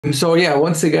So yeah,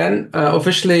 once again,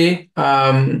 officially,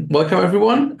 welcome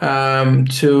everyone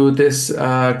to this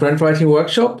grant writing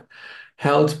workshop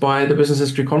held by the Business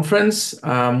History Conference,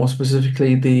 more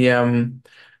specifically the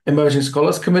Emerging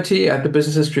Scholars Committee at the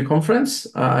Business History Conference.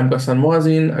 I'm Ghassan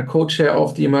Moazin, a co-chair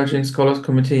of the Emerging Scholars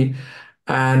Committee,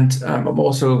 and I'm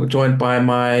also joined by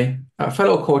my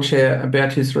fellow co-chair,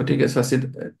 Beatriz Rodriguez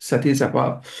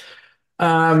Satizabal.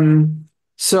 Um,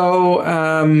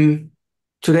 so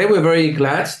today we're very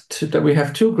glad that we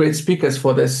have two great speakers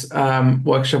for this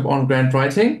workshop on grant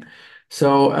writing.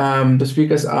 So the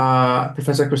speakers are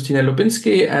Professor Christina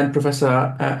Lubinski and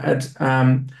Professor Ed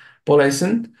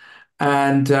Balleisen.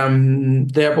 And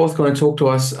they're both going to talk to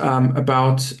us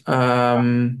about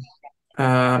grant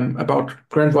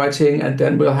writing, and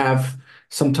then we'll have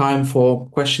some time for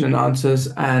question and answers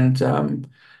and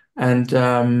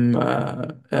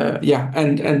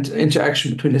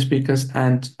interaction between the speakers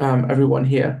and everyone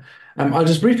here. I'll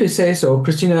just briefly say so.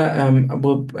 Christina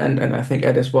will, and I think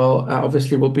Ed as well,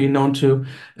 obviously will be known to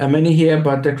many here,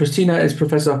 but Christina is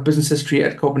professor of business history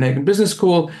at Copenhagen Business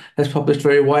School, has published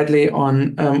very widely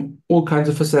on all kinds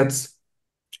of facets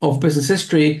of business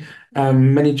history,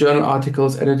 many journal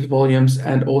articles, edited volumes,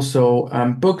 and also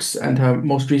books. And her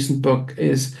most recent book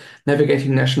is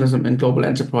Navigating Nationalism in Global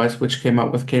Enterprise, which came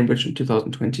out with Cambridge in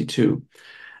 2022.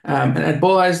 And Ed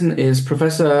Balleisen is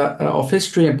professor of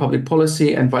history and public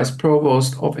policy and vice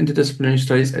provost of interdisciplinary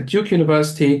studies at Duke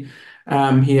University.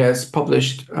 He has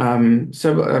published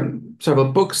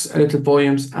several books, edited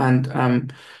volumes,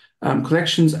 and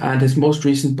collections, and his most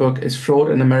recent book is Fraud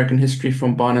in American History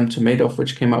from Barnum to Madoff,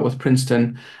 which came out with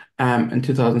Princeton in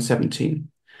 2017.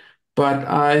 But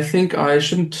I think I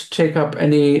shouldn't take up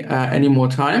any more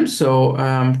time. So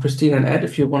Christina and Ed,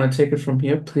 if you want to take it from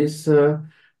here, please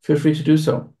feel free to do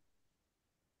so.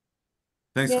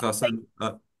 Thanks, Yeah. Ghassan.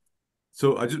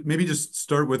 So I just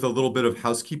start with a little bit of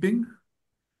housekeeping.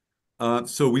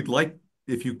 So we'd like,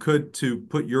 if you could, to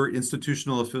put your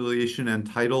institutional affiliation and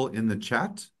title in the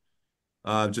chat,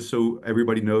 just so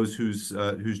everybody knows who's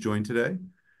joined today.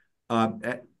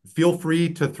 Feel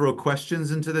free to throw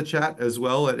questions into the chat as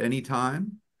well at any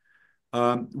time.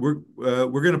 We're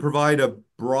going to provide a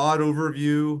broad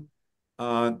overview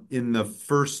in the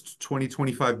first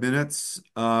 20-25 minutes,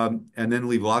 and then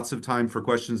leave lots of time for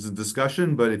questions and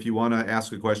discussion. But if you want to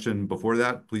ask a question before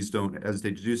that, please don't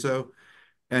hesitate to do so.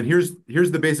 And here's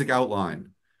the basic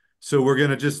outline. So we're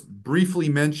going to just briefly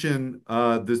mention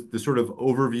the sort of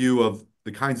overview of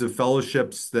the kinds of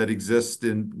fellowships that exist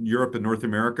in Europe and North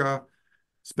America,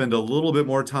 spend a little bit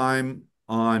more time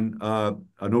on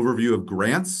an overview of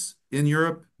grants in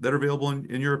Europe that are available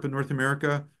in Europe and North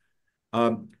America,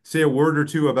 say a word or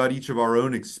two about each of our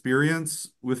own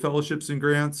experience with fellowships and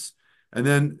grants, and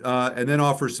then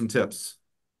offer some tips.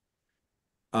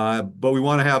 But we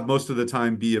want to have most of the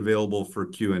time be available for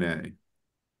Q&A.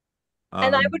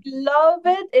 And I would love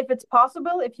it if it's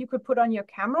possible, if you could put on your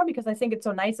camera, because I think it's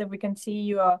so nice if we can see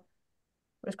your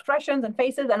expressions and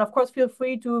faces. And of course, feel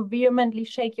free to vehemently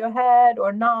shake your head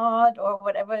or nod or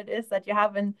whatever it is that you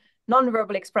have in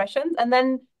nonverbal expressions. And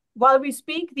then while we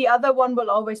speak, the other one will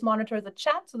always monitor the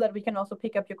chat so that we can also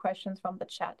pick up your questions from the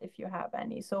chat if you have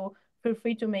any. So feel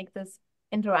free to make this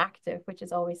interactive, which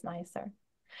is always nicer.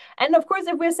 And of course,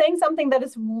 if we're saying something that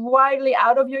is widely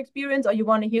out of your experience or you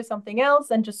want to hear something else,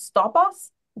 then just stop us,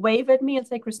 wave at me and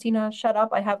say, Christina, shut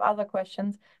up. I have other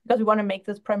questions, because we want to make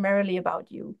this primarily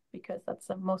about you, because that's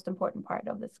the most important part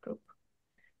of this group.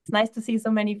 It's nice to see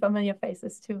so many familiar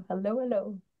faces too. Hello,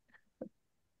 hello.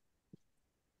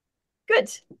 Good.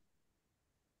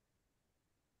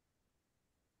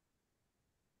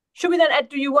 Should we then, Ed,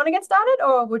 do you want to get started,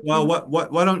 or would Well,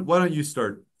 why don't you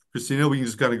start, Christina? We can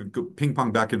just kind of go ping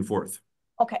pong back and forth.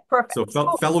 Okay, perfect.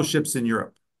 So fellowships in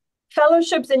Europe.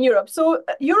 Fellowships in Europe. So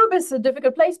Europe is a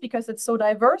difficult place because it's so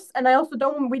diverse. And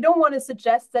we don't want to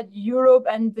suggest that Europe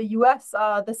and the US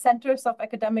are the centers of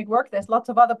academic work. There's lots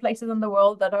of other places in the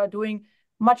world that are doing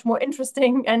much more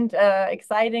interesting and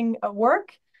exciting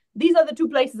work. These are the two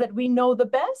places that we know the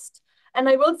best. And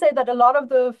I will say that a lot of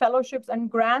the fellowships and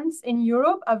grants in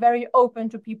Europe are very open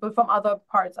to people from other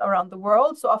parts around the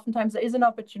world. So oftentimes there is an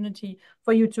opportunity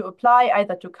for you to apply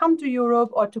either to come to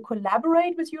Europe or to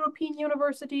collaborate with European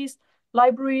universities,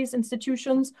 libraries,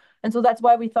 institutions. And so that's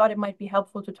why we thought it might be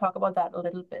helpful to talk about that a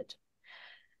little bit.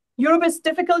 Europe is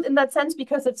difficult in that sense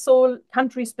because it's so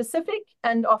country specific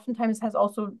and oftentimes has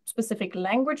also specific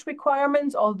language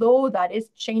requirements, although that is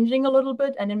changing a little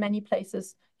bit. And in many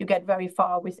places, you get very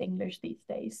far with English these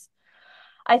days.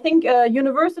 I think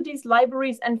universities,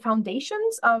 libraries, and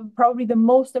foundations are probably the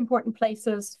most important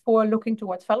places for looking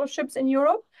towards fellowships in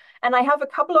Europe. And I have a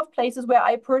couple of places where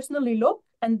I personally look.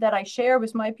 and that I share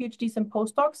with my PhDs and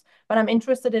postdocs, but I'm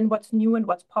interested in what's new and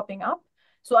what's popping up.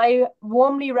 So I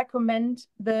warmly recommend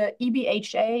the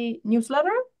EBHA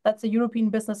newsletter. That's the European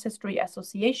Business History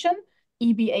Association,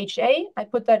 EBHA. I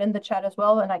put that in the chat as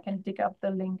well, and I can dig up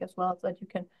the link as well so that you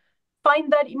can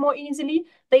find that more easily.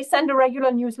 They send a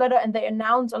regular newsletter and they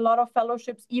announce a lot of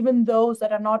fellowships, even those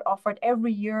that are not offered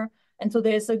every year. And so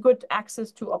there's a good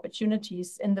access to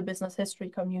opportunities in the business history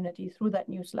community through that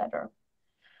newsletter.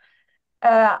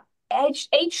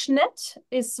 HNet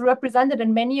is represented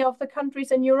in many of the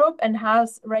countries in Europe and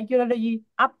has regularly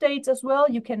updates as well.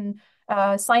 You can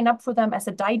sign up for them as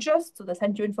a digest. So they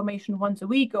send you information once a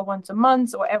week or once a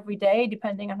month or every day,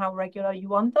 depending on how regular you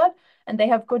want that. And they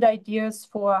have good ideas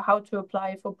for how to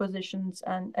apply for positions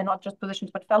and not just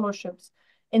positions, but fellowships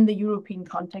in the European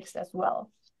context as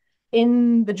well.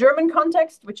 In the German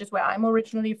context, which is where I'm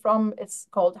originally from, it's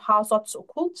called Haarsots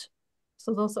Okkult.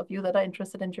 So those of you that are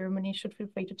interested in Germany should feel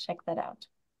free to check that out.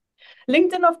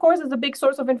 LinkedIn, of course, is a big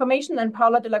source of information, and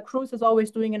Paula de la Cruz is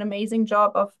always doing an amazing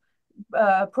job of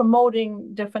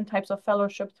promoting different types of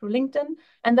fellowship through LinkedIn.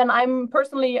 And then I'm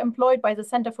personally employed by the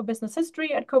Center for Business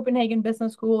History at Copenhagen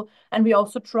Business School, and we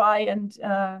also try and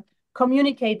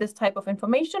communicate this type of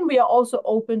information. We are also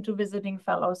open to visiting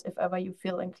fellows if ever you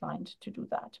feel inclined to do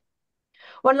that.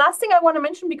 One last thing I want to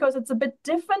mention, because it's a bit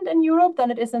different in Europe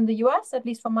than it is in the US, at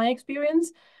least from my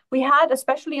experience, we had,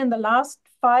 especially in the last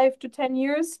 5 to 10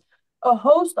 years, a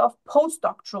host of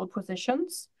postdoctoral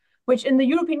positions, which in the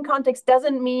European context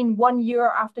doesn't mean 1 year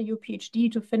after your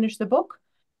PhD to finish the book,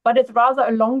 but it's rather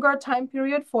a longer time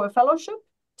period for a fellowship,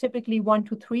 typically 1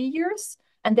 to 3 years.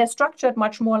 And they're structured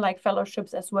much more like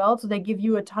fellowships as well. So they give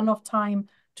you a ton of time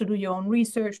to do your own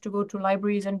research, to go to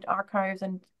libraries and archives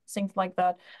and things like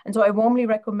that. And so I warmly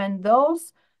recommend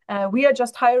those. We are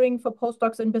just hiring for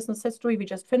postdocs in business history. We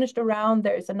just finished a round.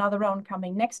 There is another round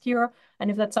coming next year. And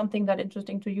if that's something that's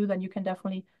interesting to you, then you can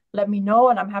definitely let me know,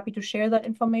 and I'm happy to share that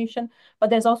information. But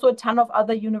there's also a ton of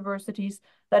other universities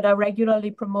that are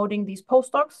regularly promoting these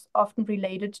postdocs, often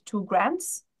related to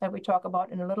grants that we talk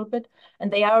about in a little bit.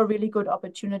 And they are a really good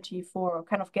opportunity for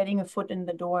kind of getting a foot in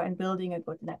the door and building a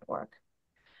good network.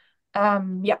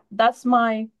 Yeah, that's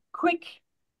my quick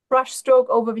brushstroke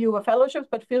overview of fellowships,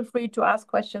 but feel free to ask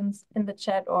questions in the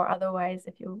chat or otherwise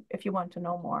if you want to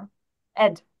know more.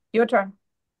 Ed, your turn.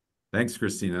 Thanks,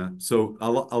 Christina. So a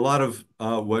lot of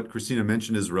what Christina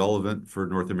mentioned is relevant for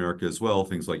North America as well,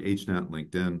 things like HNet,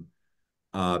 LinkedIn.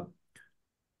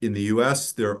 In the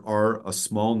US, there are a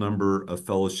small number of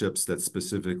fellowships that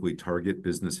specifically target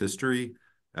business history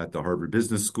at the Harvard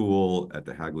Business School, at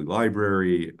the Hagley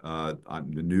Library,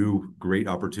 on the new great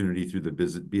opportunity through the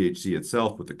BHC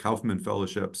itself with the Kaufman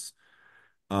Fellowships.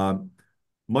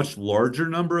 Much larger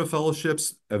number of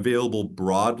fellowships available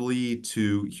broadly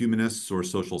to humanists or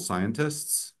social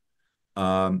scientists.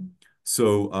 Those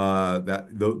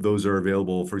are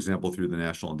available, for example, through the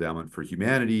National Endowment for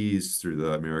Humanities, through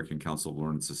the American Council of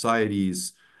Learned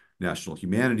Societies, National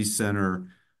Humanities Center.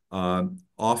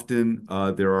 Often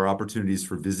there are opportunities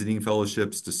for visiting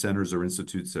fellowships to centers or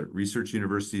institutes at research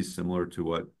universities, similar to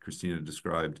what Christina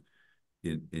described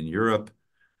in Europe.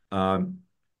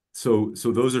 So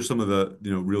those are some of the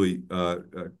really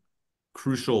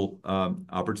crucial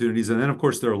opportunities. And then, of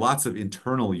course, there are lots of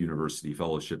internal university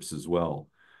fellowships as well,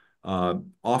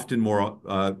 often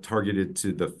more targeted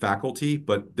to the faculty,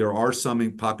 but there are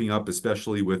some popping up,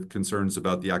 especially with concerns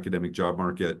about the academic job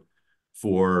market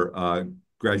for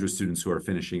graduate students who are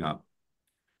finishing up,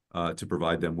 to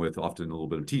provide them with often a little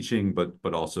bit of teaching,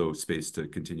 but also space to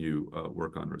continue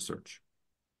work on research.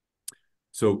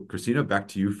 So, Christina, back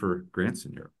to you for grants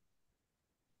in Europe.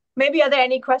 Maybe are there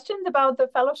any questions about the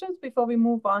fellowships before we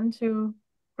move on to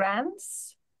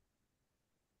grants?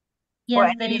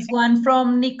 Yes, there is one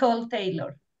from Nicole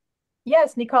Taylor.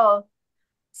 Yes, Nicole.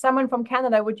 Someone from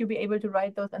Canada, would you be able to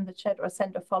write those in the chat or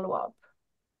send a follow-up?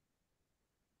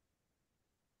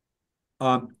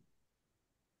 I'm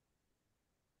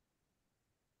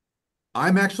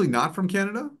actually not from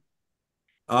Canada,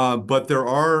 but there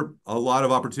are a lot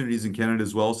of opportunities in Canada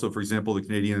as well. So, for example, the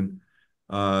Canadian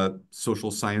Social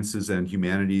Sciences and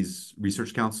Humanities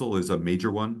Research Council is a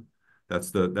major one. That's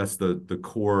the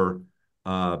core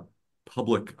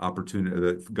public opportunity,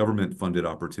 the government-funded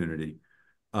opportunity.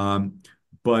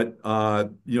 But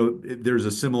there's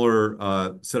a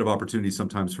similar set of opportunities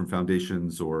sometimes from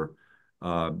foundations or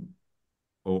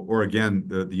again,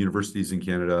 the universities in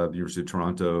Canada, the University of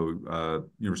Toronto,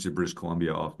 University of British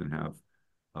Columbia often have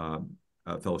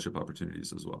fellowship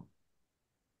opportunities as well.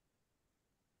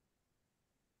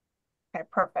 Okay,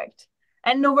 perfect.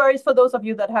 And no worries for those of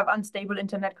you that have unstable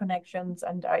internet connections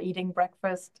and are eating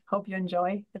breakfast. Hope you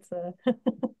enjoy. It's a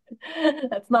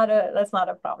that's not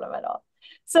a problem at all.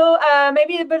 So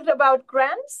maybe a bit about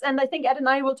grants, and I think Ed and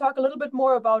I will talk a little bit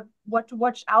more about what to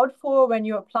watch out for when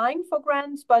you're applying for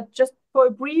grants. But just for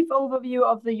a brief overview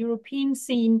of the European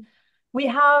scene, we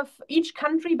have each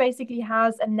country basically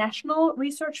has a national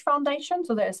research foundation.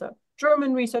 So there's a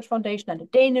German research foundation and a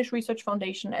Danish research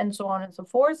foundation and so on and so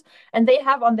forth. And they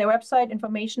have on their website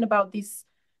information about these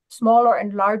smaller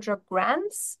and larger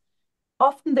grants.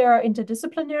 Often they are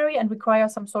interdisciplinary and require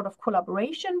some sort of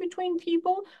collaboration between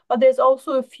people, but there's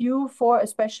also a few for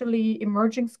especially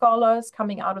emerging scholars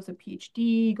coming out of the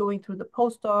PhD, going through the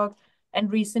postdoc,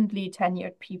 and recently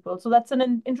tenured people. So that's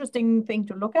an interesting thing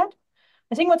to look at.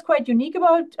 I think what's quite unique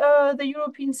about the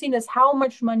European scene is how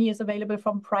much money is available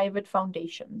from private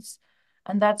foundations.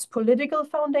 And that's political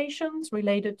foundations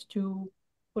related to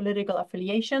political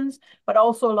affiliations, but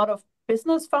also a lot of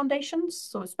business foundations.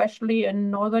 So especially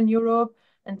in Northern Europe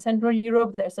and Central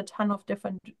Europe, there's a ton of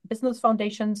different business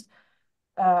foundations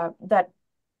that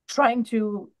trying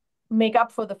to make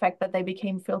up for the fact that they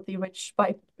became filthy rich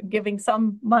by giving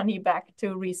some money back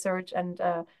to research and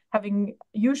having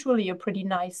usually a pretty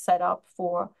nice setup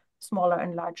for smaller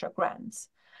and larger grants.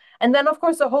 And then, of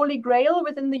course, the holy grail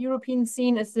within the European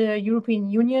scene is the European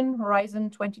Union Horizon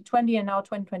 2020 and now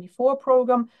 2024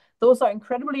 program. Those are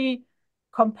incredibly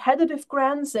competitive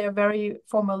grants. They're very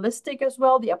formalistic as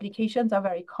well. The applications are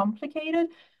very complicated,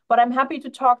 but I'm happy to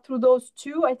talk through those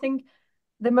too. I think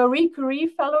the Marie Curie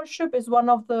Fellowship is one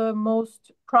of the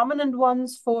most prominent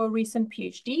ones for recent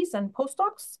PhDs and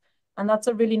postdocs, and that's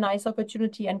a really nice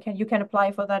opportunity, and you can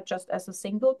apply for that just as a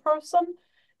single person.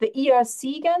 The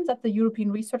ERC grants at the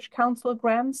European Research Council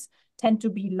grants tend to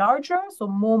be larger, so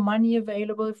more money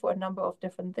available for a number of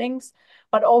different things,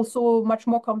 but also much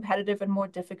more competitive and more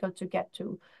difficult to get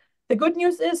to. The good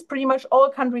news is pretty much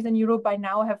all countries in Europe by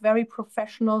now have very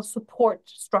professional support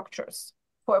structures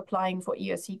for applying for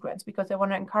ERC grants because they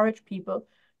want to encourage people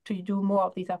to do more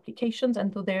of these applications.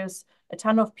 And so there's a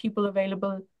ton of people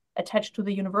available attached to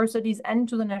the universities and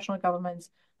to the national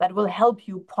governments that will help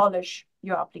you polish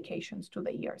your applications to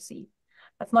the ERC.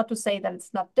 That's not to say that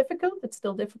it's not difficult. It's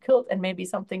still difficult and maybe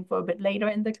something for a bit later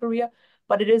in the career,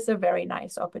 but it is a very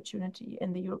nice opportunity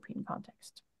in the European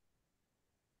context.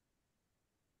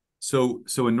 So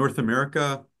in North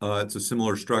America, it's a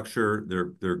similar structure.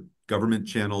 They're government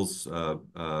channels,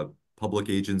 public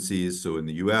agencies. So in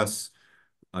the US,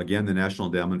 again, the National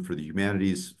Endowment for the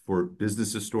Humanities. For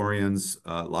business historians,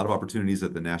 a lot of opportunities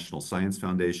at the National Science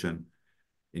Foundation.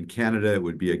 In Canada, it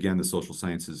would be, again, the Social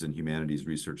Sciences and Humanities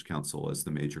Research Council as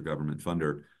the major government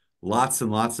funder. Lots and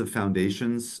lots of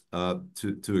foundations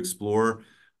to explore.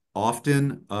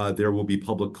 Often there will be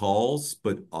public calls,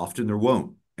 but often there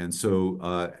won't. And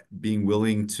so being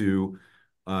willing to,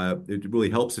 it really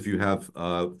helps if you have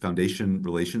foundation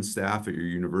relations staff at your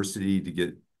university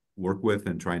to work with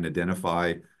and try and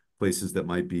identify places that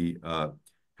might be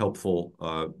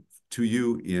helpful to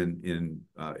you in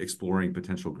exploring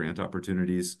potential grant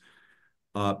opportunities.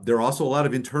 There are also a lot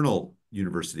of internal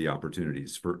university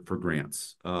opportunities for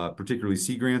grants, particularly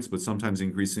sea grants, but sometimes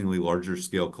increasingly larger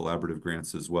scale collaborative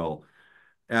grants as well.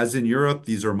 As in Europe,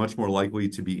 these are much more likely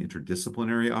to be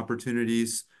interdisciplinary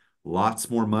opportunities, lots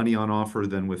more money on offer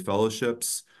than with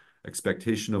fellowships,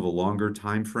 expectation of a longer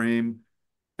time frame,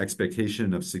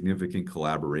 expectation of significant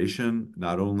collaboration,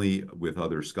 not only with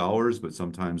other scholars, but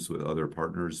sometimes with other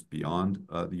partners beyond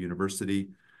the university.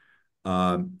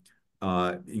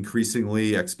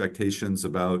 Increasingly, expectations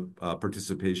about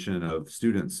participation of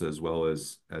students as well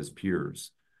as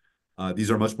peers.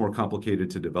 These are much more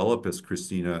complicated to develop, as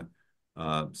Christina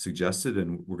suggested,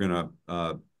 and we're going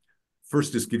to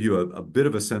first just give you a bit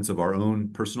of a sense of our own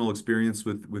personal experience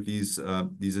with these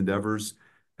endeavors,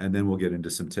 and then we'll get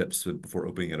into some tips before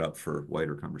opening it up for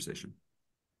wider conversation.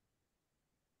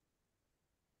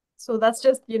 So that's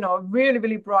just, a really,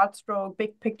 really broad stroke,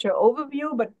 big picture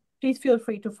overview, but please feel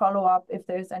free to follow up if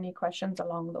there's any questions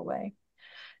along the way.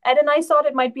 Ed and I thought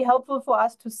it might be helpful for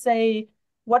us to say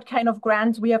what kind of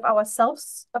grants we have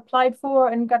ourselves applied for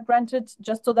and got granted,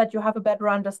 just so that you have a better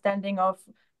understanding of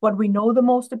what we know the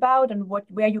most about and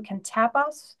where you can tap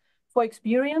us for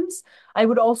experience. I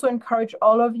would also encourage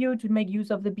all of you to make use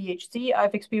of the BHC.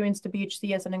 I've experienced the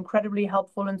BHC as an incredibly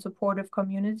helpful and supportive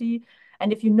community.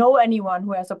 And if you know anyone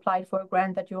who has applied for a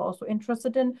grant that you're also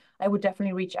interested in, I would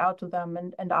definitely reach out to them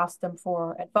and ask them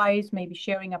for advice, maybe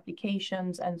sharing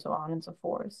applications and so on and so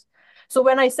forth. So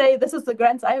when I say this is the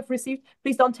grants I have received,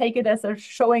 please don't take it as a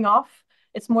showing off.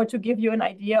 It's more to give you an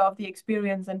idea of the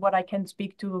experience and what I can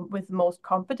speak to with most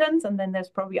competence. And then there's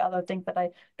probably other things that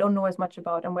I don't know as much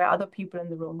about and where other people in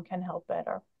the room can help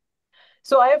better.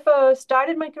 So I've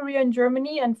started my career in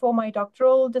Germany, and for my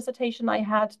doctoral dissertation, I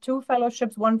had 2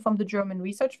 fellowships, one from the German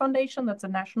Research Foundation, that's a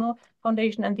national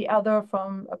foundation, and the other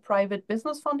from a private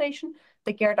business foundation,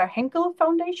 the Gerda Henkel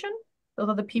Foundation. Those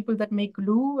are the people that make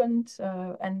glue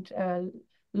and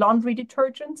laundry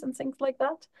detergents and things like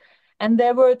that. And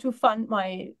they were to fund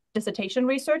my dissertation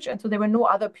research, and so there were no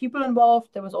other people involved.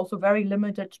 There was also very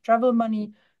limited travel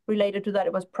money related to that.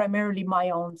 It was primarily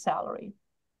my own salary.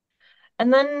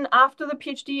 And then after the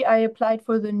PhD, I applied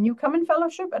for the Newcomen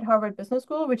Fellowship at Harvard Business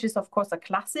School, which is, of course, a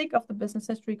classic of the business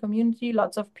history community.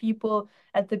 Lots of people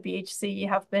at the BHC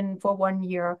have been for 1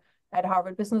 year at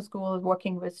Harvard Business School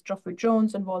working with Geoffrey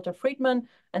Jones and Walter Friedman.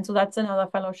 And so that's another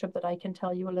fellowship that I can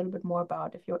tell you a little bit more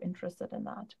about if you're interested in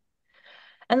that.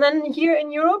 And then here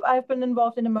in Europe, I've been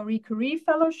involved in a Marie Curie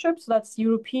Fellowship. So that's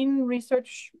European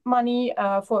research money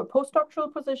for a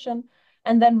postdoctoral position.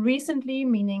 And then recently,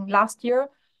 meaning last year,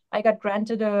 I got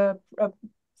granted a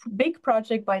big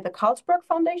project by the Carlsberg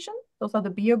Foundation. Those are the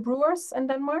beer brewers in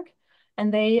Denmark.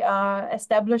 And they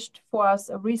established for us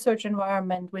a research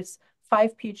environment with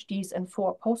 5 PhDs and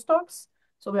 4 postdocs.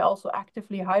 So we're also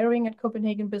actively hiring at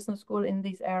Copenhagen Business School in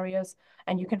these areas.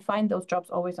 And you can find those jobs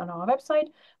always on our website.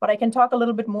 But I can talk a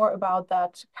little bit more about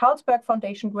that Carlsberg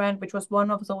Foundation grant, which was one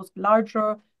of those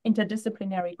larger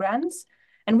interdisciplinary grants.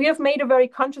 And we have made a very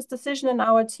conscious decision in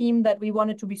our team that we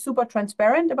wanted to be super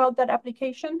transparent about that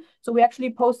application. So we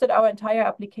actually posted our entire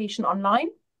application online.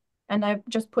 And I've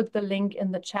just put the link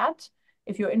in the chat.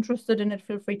 If you're interested in it,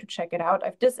 feel free to check it out.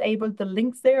 I've disabled the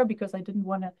links there because I didn't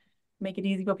want to make it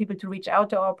easy for people to reach out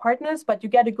to our partners, but you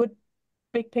get a good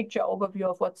big picture overview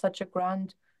of what such a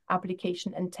grant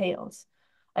application entails.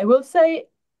 I will say,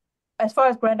 as far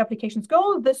as grant applications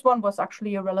go, this one was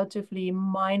actually a relatively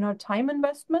minor time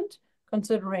investment,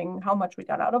 considering how much we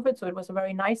got out of it. So it was a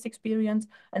very nice experience,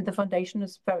 and the foundation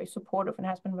is very supportive and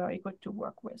has been very good to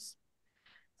work with. So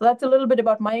that's a little bit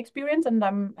about my experience, and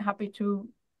I'm happy to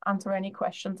answer any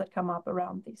questions that come up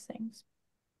around these things.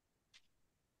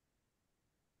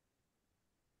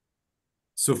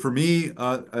 So for me,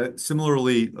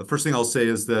 similarly, the first thing I'll say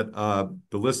is that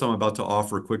the list I'm about to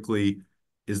offer quickly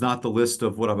is not the list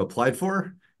of what I've applied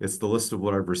for. It's the list of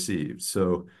what I've received.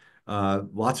 So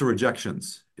lots of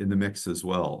rejections in the mix as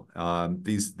well.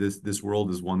 This world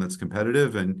is one that's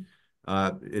competitive, and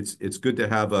it's good to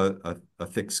have a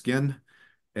thick skin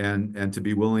and to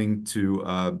be willing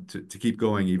to keep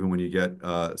going even when you get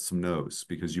some no's,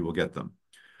 because you will get them.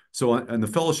 So on the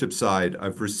fellowship side,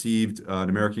 I've received an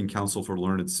American Council for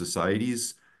Learned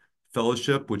Societies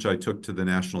fellowship, which I took to the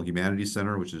National Humanities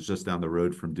Center, which is just down the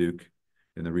road from Duke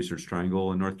in the Research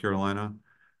Triangle in North Carolina.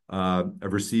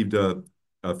 I've received a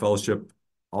fellowship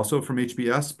also from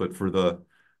HBS, but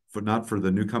not for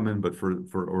the Newcomen, but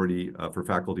for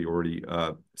faculty already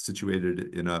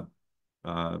situated in a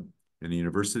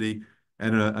university,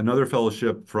 and another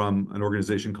fellowship from an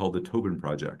organization called the Tobin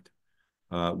Project,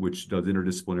 which does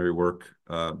interdisciplinary work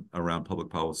around public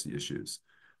policy issues.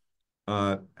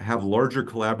 Have larger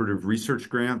collaborative research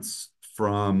grants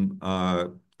from a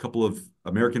couple of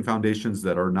American foundations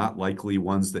that are not likely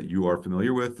ones that you are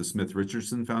familiar with, the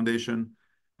Smith-Richardson Foundation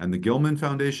and the Gilman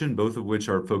Foundation, both of which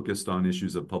are focused on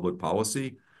issues of public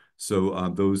policy. So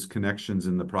those connections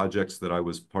in the projects that I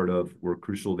was part of were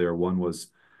crucial there. One was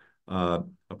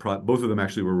both of them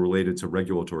actually were related to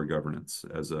regulatory governance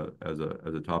as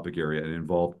a topic area, and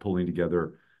involved pulling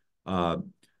together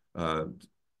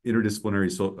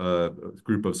interdisciplinary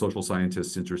group of social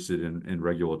scientists interested in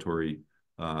regulatory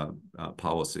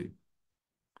policy.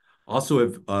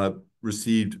 Also have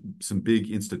received some big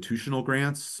institutional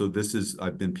grants. So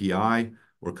I've been PI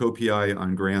or co-PI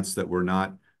on grants that were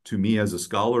not to me as a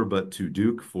scholar, but to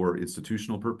Duke for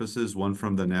institutional purposes. One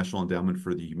from the National Endowment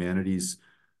for the Humanities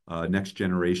Next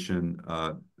Generation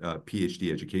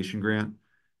PhD Education Grant,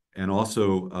 and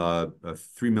also a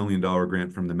 $3 million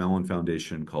grant from the Mellon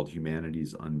Foundation called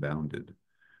Humanities Unbounded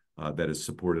that has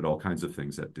supported all kinds of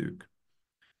things at Duke.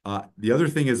 The other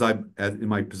thing is in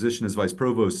my position as Vice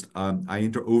Provost, I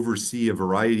oversee a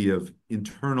variety of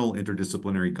internal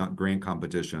interdisciplinary grant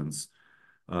competitions.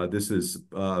 This is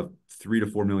 $3 to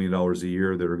 $4 million a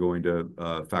year that are going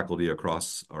to faculty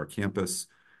across our campus.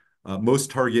 Most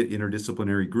target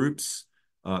interdisciplinary groups,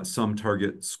 some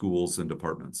target schools and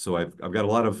departments. So I've got a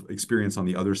lot of experience on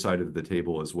the other side of the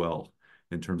table as well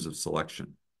in terms of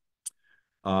selection.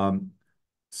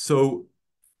 So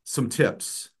some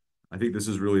tips. I think this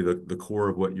is really the core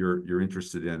of what you're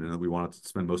interested in, and that we want to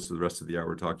spend most of the rest of the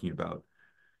hour talking about.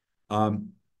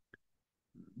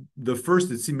 the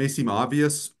first, may seem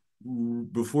obvious,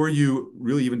 before you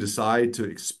really even decide to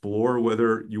explore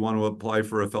whether you want to apply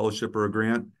for a fellowship or a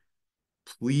grant,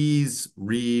 please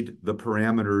read the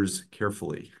parameters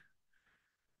carefully.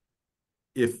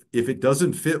 If it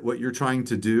doesn't fit what you're trying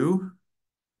to do,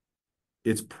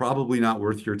 it's probably not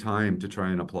worth your time to try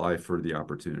and apply for the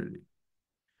opportunity.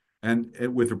 And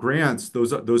with grants,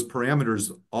 those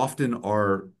parameters often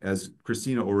are, as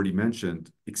Christina already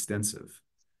mentioned, extensive.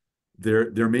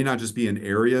 There may not just be an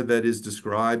area that is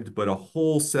described, but a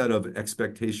whole set of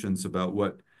expectations about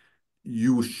what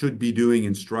you should be doing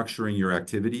in structuring your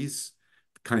activities,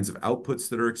 the kinds of outputs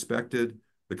that are expected,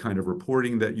 the kind of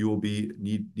reporting that you will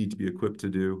need to be equipped to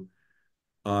do.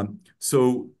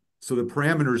 So the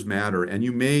parameters matter, and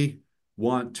you may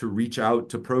want to reach out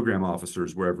to program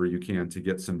officers wherever you can to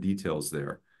get some details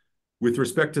there. With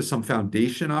respect to some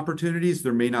foundation opportunities,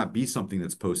 there may not be something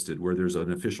that's posted where there's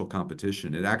an official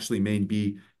competition. It actually may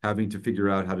be having to figure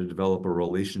out how to develop a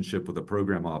relationship with a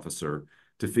program officer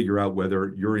to figure out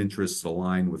whether your interests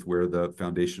align with where the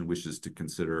foundation wishes to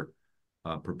consider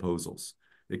proposals.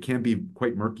 It can be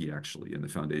quite murky, actually, in the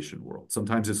foundation world.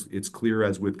 Sometimes it's clear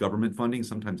as with government funding,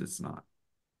 sometimes it's not.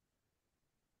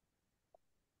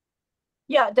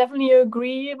 Yeah, definitely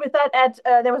agree with that.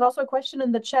 Ed, there was also a question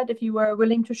in the chat if you were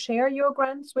willing to share your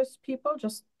grants with people,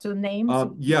 just to names.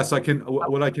 Yes, I can.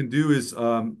 What I can do is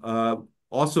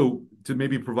also to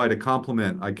maybe provide a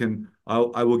compliment.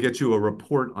 I will get you a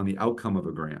report on the outcome of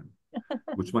a grant,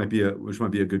 which might be a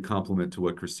good compliment to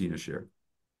what Christina shared.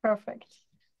 Perfect.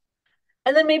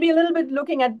 And then maybe a little bit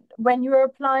looking at when you're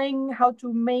applying, how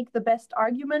to make the best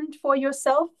argument for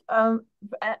yourself.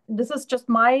 This is just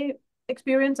my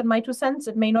experience and my 2 cents.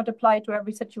 It may not apply to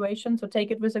every situation, so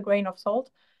take it with a grain of salt.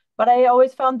 But I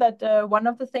always found that one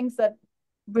of the things that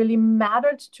really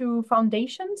mattered to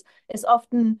foundations is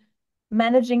often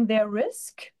managing their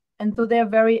risk. And so they're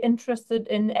very interested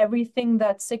in everything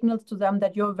that signals to them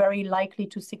that you're very likely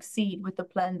to succeed with the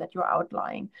plan that you're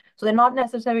outlining. So they're not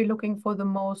necessarily looking for the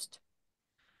most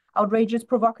outrageous,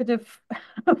 provocative,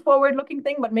 forward-looking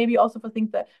thing, but maybe also for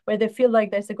things that where they feel like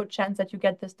there's a good chance that you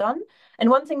get this done. And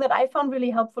one thing that I found really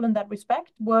helpful in that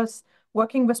respect was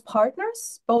working with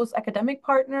partners, both academic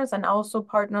partners and also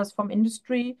partners from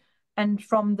industry and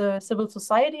from the civil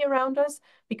society around us,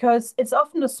 because it's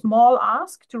often a small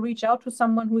ask to reach out to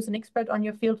someone who's an expert on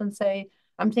your field and say,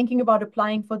 I'm thinking about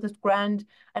applying for this grant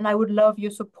and I would love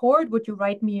your support. Would you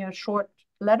write me a short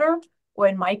letter? Or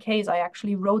in my case, I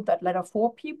actually wrote that letter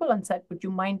for people and said, would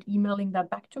you mind emailing that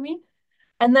back to me?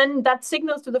 And then that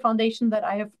signals to the foundation that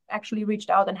I have actually reached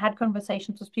out and had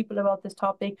conversations with people about this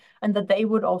topic and that they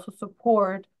would also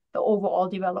support the overall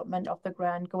development of the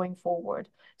grant going forward.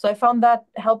 So I found that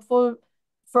helpful,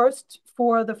 first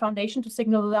for the foundation to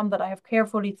signal to them that I have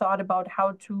carefully thought about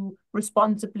how to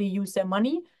responsibly use their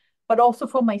money, but also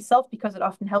for myself because it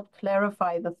often helped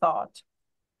clarify the thought.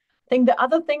 I think the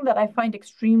other thing that I find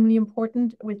extremely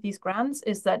important with these grants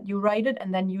is that you write it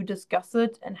and then you discuss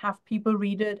it and have people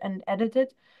read it and edit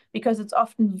it, because it's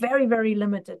often very, very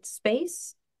limited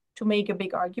space to make a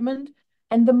big argument.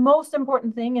 And the most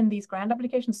important thing in these grant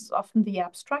applications is often the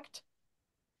abstract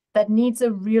that needs a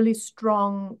really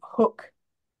strong hook.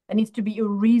 There needs to be a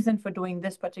reason for doing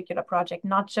this particular project,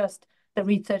 not just the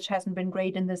research hasn't been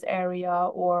great in this area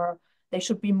or there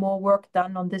should be more work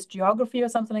done on this geography or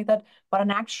something like that, but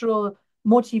an actual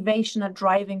motivation, a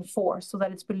driving force, so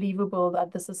that it's believable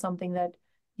that this is something that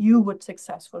you would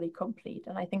successfully complete.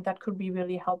 And I think that could be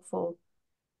really helpful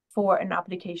for an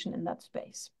application in that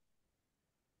space.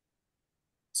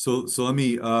 So let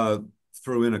me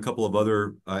throw in a couple of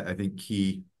other, I think,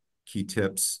 key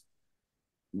tips.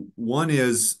 One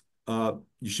is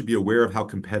you should be aware of how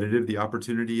competitive the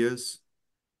opportunity is.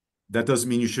 That doesn't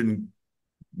mean you shouldn't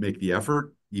make the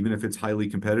effort, even if it's highly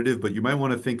competitive, but you might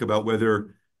want to think about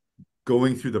whether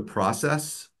going through the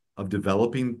process of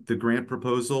developing the grant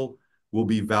proposal will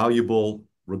be valuable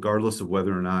regardless of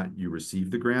whether or not you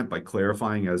receive the grant, by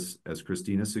clarifying, as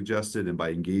Christina suggested, and by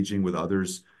engaging with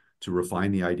others to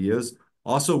refine the ideas.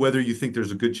 Also, whether you think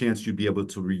there's a good chance you'd be able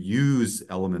to reuse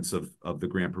elements of the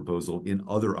grant proposal in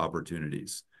other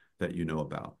opportunities that you know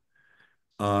about.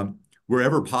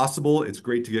 Wherever possible, it's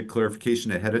great to get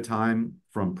clarification ahead of time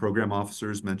from program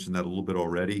officers, mentioned that a little bit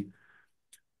already.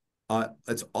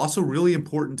 It's also really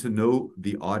important to know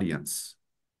the audience.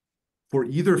 For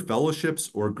either fellowships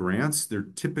or grants, there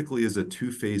typically is a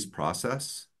 2-phase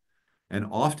process. And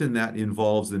often that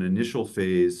involves an initial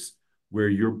phase where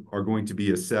you are going to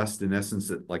be assessed, in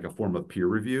essence, like a form of peer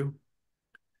review,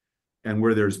 and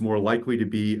where there's more likely to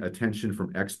be attention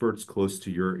from experts close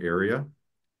to your area.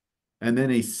 And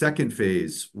then a second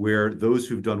phase where those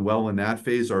who've done well in that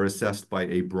phase are assessed by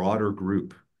a broader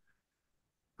group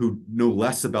who know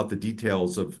less about the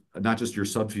details of not just your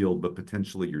subfield, but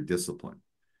potentially your discipline.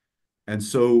 And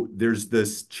so there's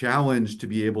this challenge to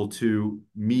be able to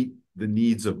meet the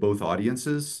needs of both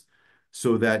audiences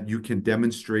so that you can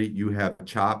demonstrate you have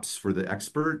chops for the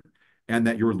expert and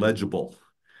that you're legible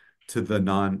to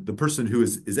the person who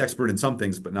is expert in some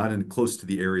things, but not in close to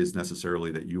the areas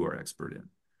necessarily that you are expert in.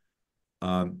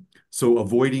 So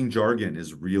avoiding jargon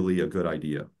is really a good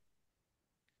idea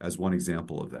as one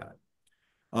example of that.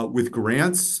 With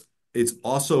grants, it's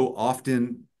also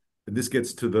often, and this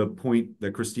gets to the point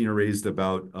that Christina raised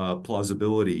about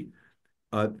plausibility,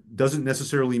 doesn't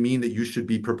necessarily mean that you should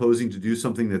be proposing to do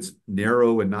something that's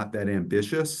narrow and not that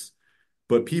ambitious,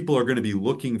 but people are going to be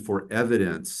looking for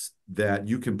evidence that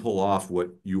you can pull off what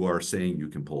you are saying you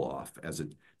can pull off.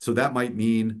 So that might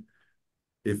mean,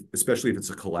 especially if it's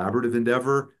a collaborative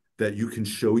endeavor, that you can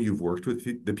show you've worked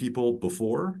with the people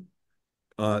before,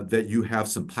 that you have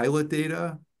some pilot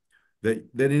data, that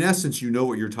in essence, you know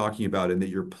what you're talking about and that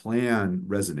your plan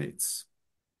resonates.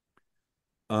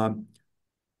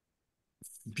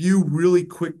 Few really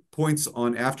quick points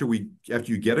on after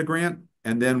you get a grant,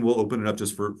 and then we'll open it up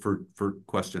just for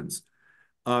questions.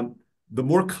 The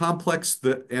more complex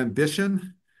the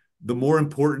ambition, the more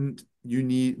important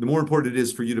it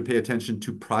is for you to pay attention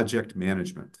to project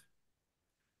management.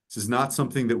 This is not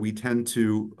something that we tend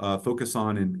to focus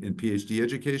on in PhD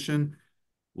education.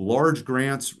 Large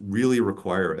grants really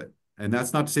require it. And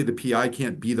that's not to say the PI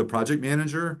can't be the project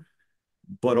manager,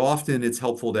 but often it's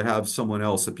helpful to have someone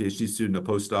else, a PhD student, a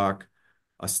postdoc,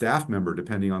 a staff member,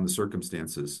 depending on the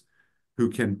circumstances, who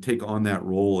can take on that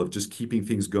role of just keeping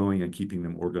things going and keeping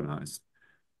them organized.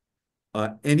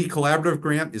 Any collaborative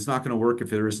grant is not going to work if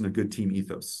there isn't a good team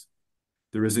ethos.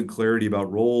 There isn't clarity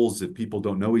about roles, if people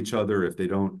don't know each other, if they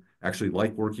don't actually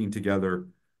like working together.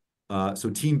 So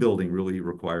team building really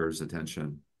requires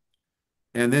attention.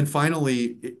 And then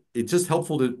finally, it's just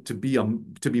helpful to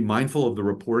be mindful of the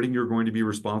reporting you're going to be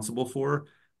responsible for.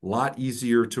 A lot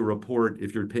easier to report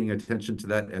if you're paying attention to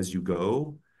that as you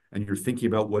go, and you're thinking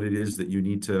about what it is that you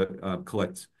need to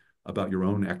collect about your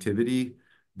own activity,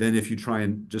 than if you try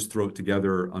and just throw it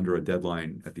together under a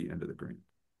deadline at the end of the grant.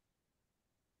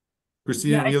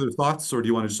 Christina, any other thoughts, or do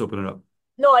you want to just open it up?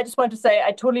 No, I just wanted to say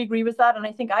I totally agree with that. And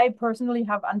I think I personally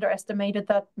have underestimated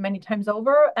that many times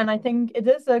over. And I think it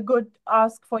is a good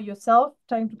ask for yourself,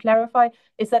 trying to clarify,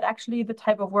 is that actually the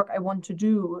type of work I want to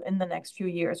do in the next few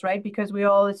years, right? Because we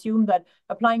all assume that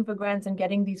applying for grants and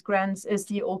getting these grants is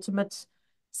the ultimate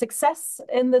success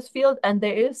in this field. And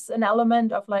there is an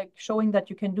element of like showing that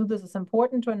you can do this is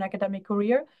important to an academic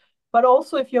career. But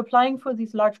also if you're applying for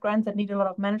these large grants that need a lot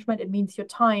of management, it means your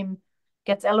time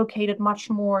gets allocated much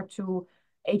more to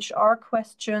HR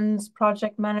questions,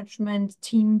 project management,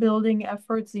 team building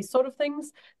efforts, these sort of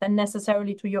things, than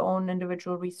necessarily to your own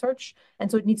individual research.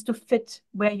 And so it needs to fit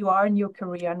where you are in your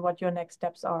career and what your next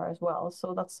steps are as well.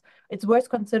 So it's worth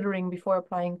considering before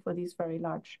applying for these very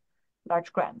large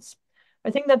grants. I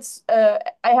think that's,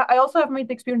 I also have made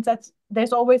the experience that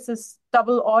there's always this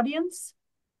double audience.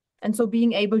 And so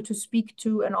being able to speak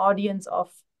to an audience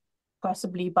of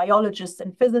possibly biologists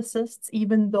and physicists,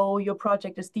 even though your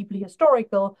project is deeply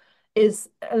historical, is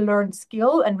a learned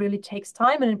skill and really takes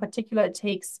time. And in particular, it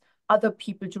takes other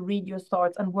people to read your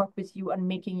thoughts and work with you and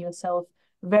making yourself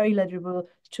very legible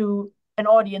to an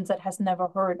audience that has never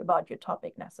heard about your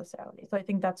topic necessarily. So I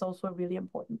think that's also a really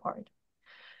important part.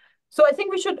 So I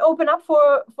think we should open up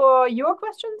for your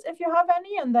questions if you have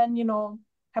any, and then,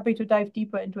 happy to dive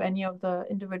deeper into any of the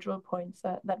individual points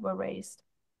that were raised.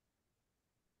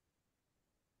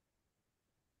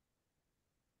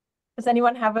 Does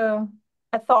anyone have a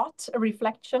thought, a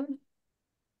reflection?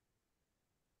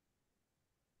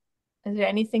 Is there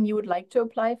anything you would like to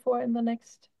apply for in the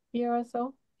next year or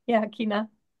so? Yeah, Kina.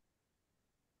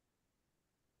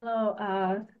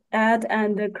 Hello, Ed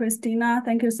and Christina.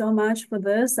 Thank you so much for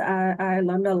this. I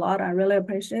learned a lot. I really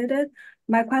appreciate it.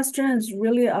 My question is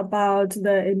really about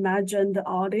the imagined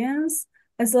audience.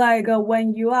 It's like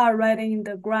when you are writing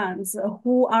the grants,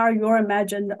 who are your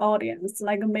imagined audience?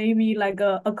 Like maybe like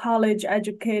a college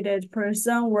educated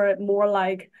person, or more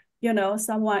like,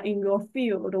 someone in your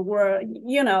field, or,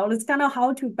 it's kind of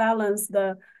how to balance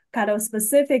the kind of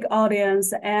specific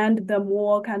audience and the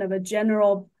more kind of a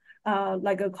general,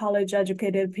 like a college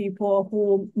educated people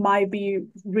who might be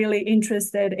really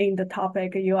interested in the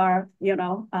topic you are,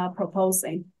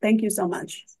 proposing. Thank you so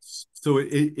much. So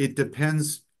it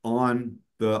depends on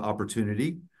the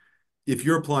opportunity. If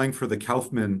you're applying for the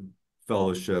Kaufman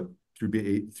Fellowship through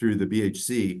the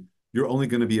BHC, you're only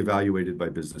going to be evaluated by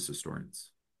business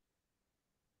historians.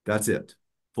 That's it,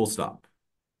 full stop.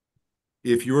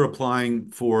 If you're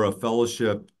applying for a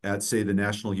fellowship at, say, the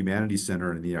National Humanities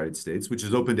Center in the United States, which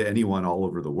is open to anyone all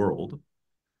over the world,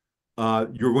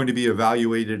 you're going to be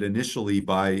evaluated initially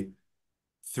by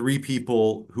 3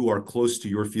 people who are close to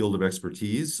your field of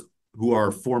expertise, who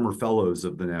are former fellows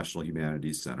of the National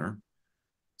Humanities Center.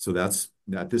 So that's,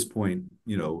 at this point,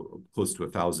 close to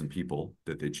 1,000 people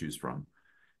that they choose from.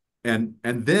 And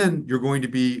then you're going to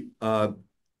be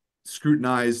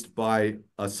scrutinized by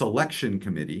a selection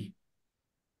committee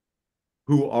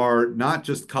who are not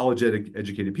just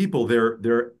college-educated people,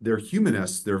 they're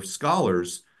humanists, they're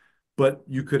scholars, but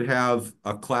you could have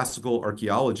a classical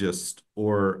archaeologist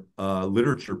or a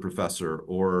literature professor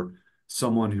or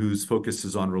someone whose focus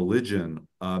is on religion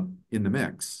in the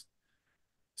mix.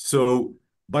 So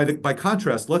by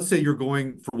contrast, let's say you're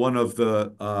going for one of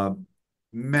the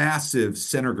massive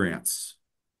center grants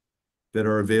that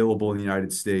are available in the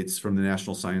United States from the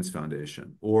National Science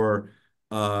Foundation, or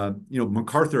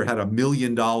MacArthur had $1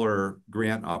 million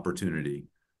grant opportunity,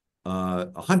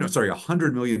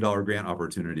 $100 million grant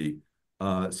opportunity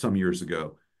some years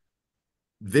ago.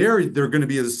 They're going to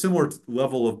be at a similar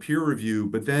level of peer review,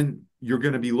 but then you're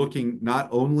going to be looking not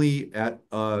only at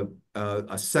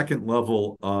a second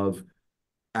level of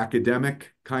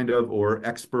academic kind of or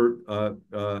expert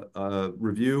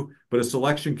review, but a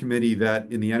selection committee that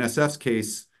in the NSF's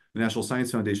case, the National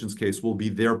Science Foundation's case, will be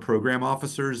their program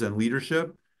officers and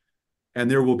leadership. And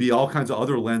there will be all kinds of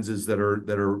other lenses that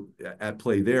are at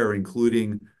play there,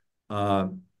 including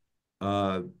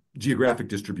geographic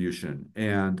distribution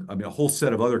and a whole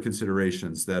set of other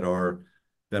considerations that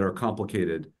are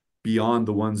complicated beyond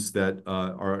the ones that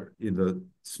are in the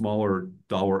smaller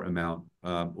dollar amount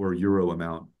or euro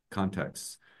amount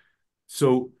contexts.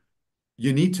 So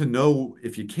you need to know,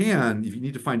 if you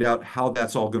need to find out how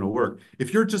that's all going to work.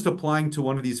 If you're just applying to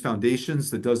one of these foundations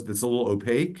that's a little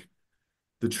opaque,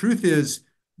 the truth is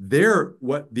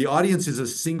what the audience is a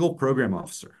single program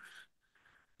officer.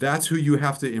 That's who you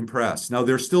have to impress. Now,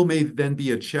 there still may then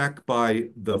be a check by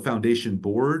the foundation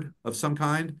board of some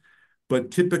kind, but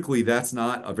typically that's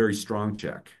not a very strong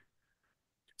check.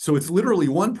 So it's literally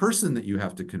one person that you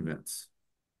have to convince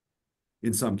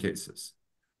in some cases.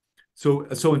 So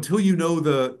until you know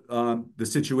the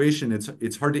situation,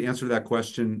 it's hard to answer that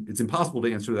question. It's impossible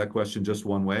to answer that question just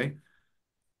one way.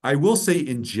 I will say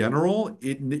in general,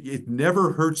 it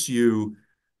never hurts you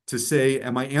to say,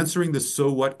 am I answering the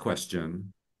so what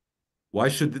question? Why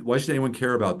should anyone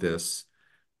care about this?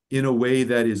 In a way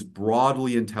that is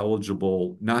broadly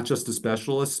intelligible, not just to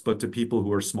specialists, but to people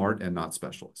who are smart and not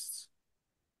specialists.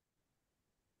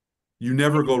 You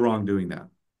never go wrong doing that.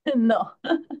 No,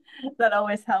 that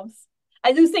always helps.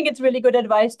 I do think it's really good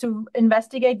advice to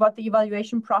investigate what the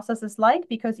evaluation process is like,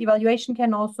 because evaluation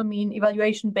can also mean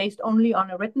evaluation based only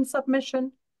on a written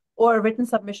submission, or a written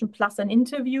submission plus an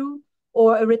interview,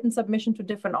 or a written submission to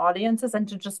different audiences. And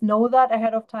to just know that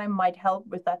ahead of time might help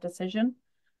with that decision.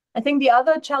 I think the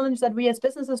other challenge that we as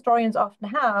business historians often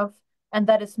have, and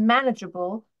that is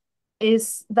manageable,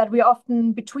 is that we're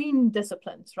often between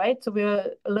disciplines, right? So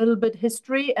we're a little bit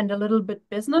history and a little bit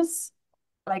business.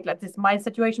 Like this is my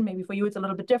situation. Maybe for you it's a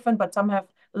little bit different, but some have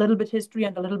a little bit history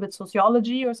and a little bit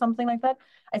sociology or something like that.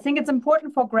 I think it's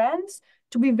important for grants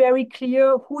to be very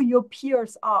clear who your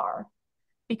peers are,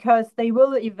 because they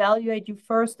will evaluate you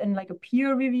first in like a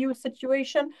peer review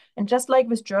situation. And just like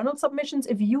with journal submissions,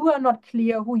 if you are not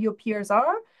clear who your peers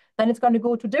are, then it's going to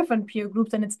go to different peer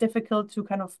groups, and it's difficult to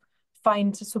kind of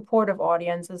find supportive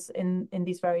audiences in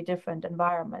these very different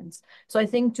environments. So I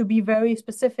think to be very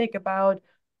specific about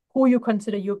who you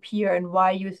consider your peer and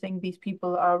why you think these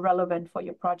people are relevant for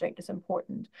your project is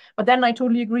important. But then I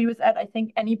totally agree with Ed. I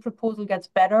think any proposal gets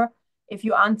better if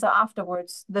you answer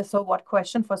afterwards the so what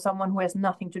question for someone who has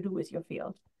nothing to do with your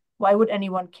field. Why would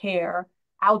anyone care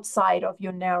outside of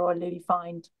your narrowly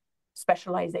defined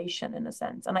specialization, in a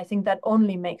sense? And I think that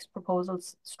only makes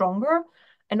proposals stronger.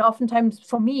 And oftentimes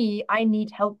for me, I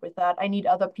need help with that. I need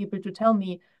other people to tell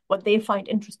me what they find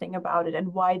interesting about it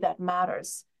and why that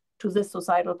matters to this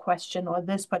societal question or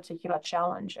this particular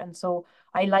challenge. And so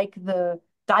I like the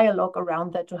dialogue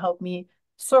around that to help me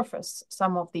surface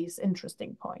some of these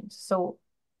interesting points. So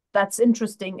that's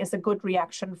interesting is a good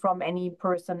reaction from any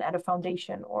person at a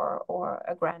foundation or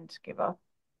a grant giver.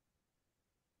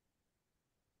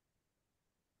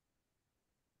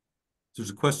 There's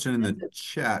a question in the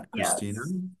chat, Christina.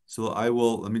 Yes. So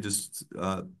let me just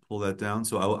pull that down.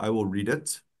 So I will read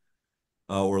it,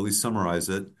 or at least summarize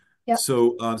it. Yeah.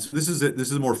 So, so this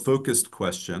is a more focused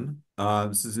question.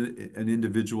 This is an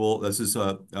individual. This is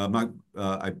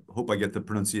I hope I get the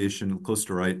pronunciation close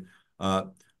to right.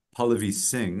 Pallavi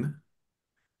Singh,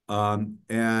 and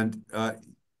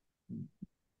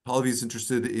Pallavi is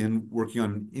interested in working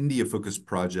on an India-focused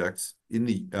project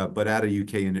but at a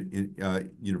UK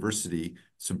university.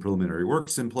 Some preliminary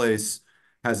works in place,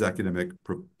 has academic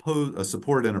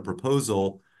support and a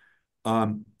proposal.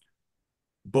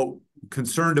 But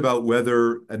concerned about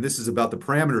whether, and this is about the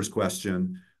parameters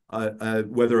question,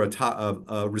 whether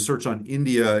a research on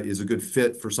India is a good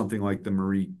fit for something like the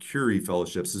Marie Curie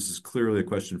fellowships. This is clearly a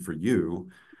question for you.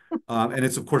 And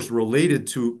it's, of course, related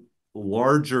to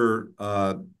larger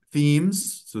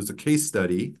themes. So it's a case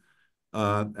study.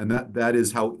 And that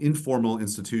is how informal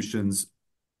institutions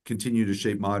continue to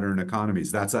shape modern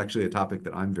economies. That's actually a topic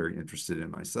that I'm very interested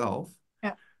in myself.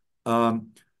 Yeah.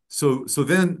 So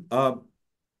then,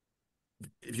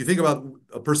 if you think about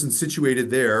a person situated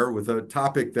there with a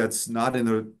topic that's not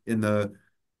in the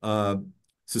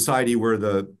society where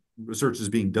the research is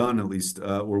being done, at least,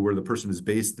 or where the person is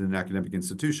based in an academic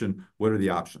institution, what are the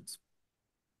options?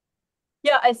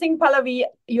 Yeah, I think, Pallavi,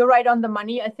 you're right on the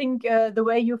money. I think the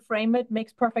way you frame it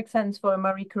makes perfect sense for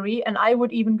Marie Curie. And I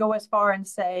would even go as far and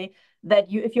say that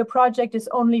if your project is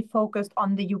only focused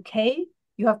on the UK,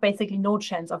 you have basically no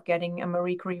chance of getting a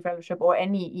Marie Curie fellowship or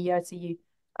any ERC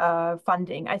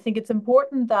funding. I think it's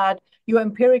important that your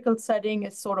empirical setting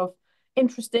is sort of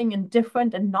interesting and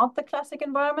different and not the classic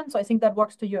environment. So I think that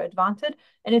works to your advantage.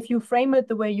 And if you frame it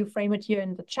the way you frame it here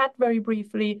in the chat very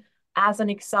briefly, as an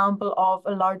example of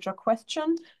a larger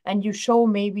question, and you show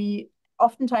maybe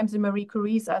oftentimes the Marie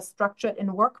Curie's are structured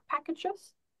in work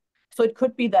packages. So it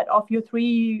could be that of your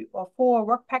 3 or 4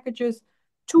 work packages,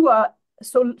 2 are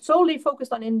solely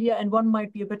focused on India, and 1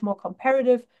 might be a bit more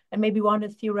comparative, and maybe 1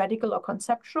 is theoretical or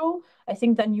conceptual. I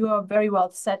think then you are very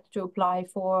well set to apply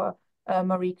for a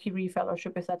Marie Curie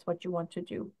fellowship if that's what you want to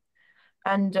do.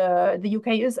 And the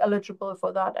UK is eligible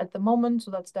for that at the moment,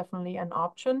 so that's definitely an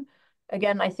option.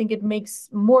 Again, I think it makes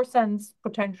more sense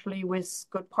potentially with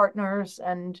good partners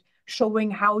and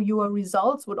showing how your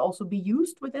results would also be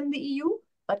used within the EU.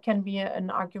 That can be an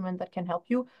argument that can help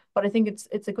you, but I think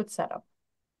it's a good setup.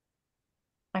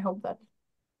 I hope that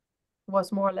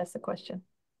was more or less the question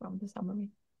from the summary.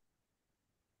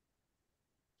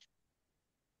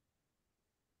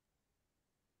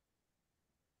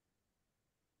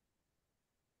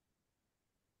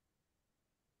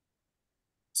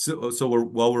 So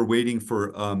while we're waiting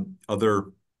for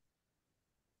other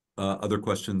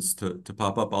questions to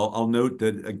pop up, I'll note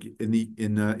that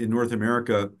in North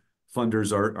America,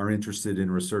 funders are interested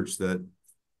in research that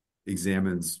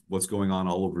examines what's going on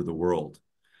all over the world.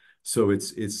 So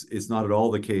it's not at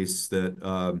all the case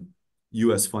that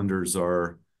U.S. funders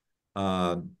are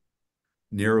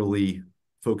narrowly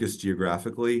focused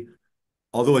geographically,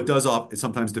 although it does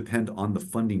sometimes depend on the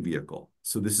funding vehicle.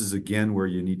 So this is again where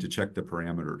you need to check the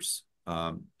parameters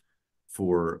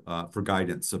for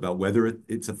guidance about whether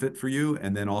it's a fit for you,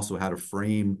 and then also how to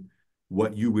frame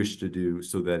what you wish to do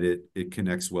so that it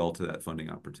connects well to that funding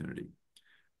opportunity.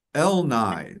 Elle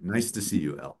Nye, nice to see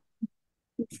you, Elle.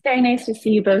 It's very nice to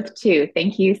see you both too.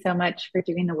 Thank you so much for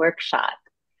doing the workshop.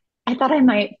 I thought I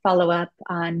might follow up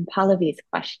on Pallavi's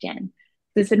question.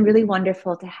 It's been really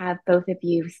wonderful to have both of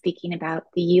you speaking about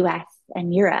the US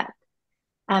and Europe.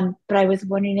 But I was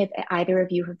wondering if either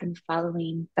of you have been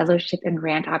following fellowship and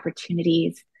grant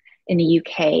opportunities in the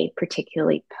UK,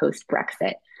 particularly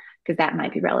post-Brexit, because that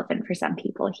might be relevant for some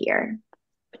people here.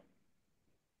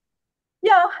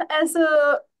 Yeah, as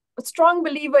a strong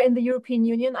believer in the European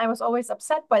Union, I was always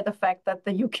upset by the fact that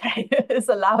the UK is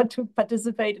allowed to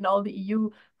participate in all the EU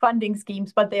funding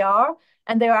schemes, but they are.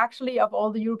 And they are actually, of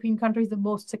all the European countries, the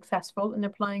most successful in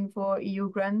applying for EU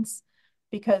grants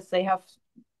because they have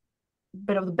a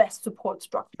bit of the best support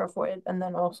structure for it. And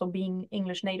then also being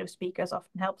English native speakers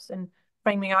often helps in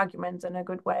framing arguments in a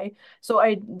good way. So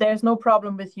there's no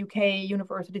problem with UK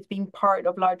universities being part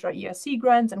of larger ERC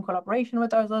grants in collaboration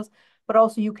with others, but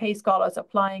also UK scholars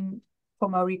applying for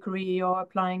Marie Curie or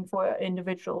applying for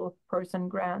individual person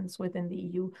grants within the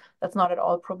EU. That's not at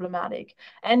all problematic.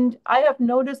 And I have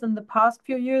noticed in the past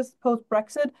few years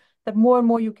post-Brexit that more and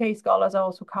more UK scholars are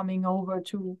also coming over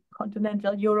to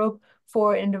continental Europe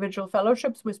for individual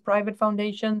fellowships with private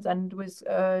foundations and with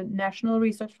national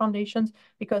research foundations,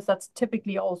 because that's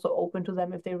typically also open to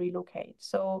them if they relocate.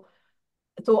 So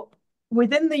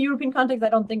within the European context, I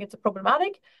don't think it's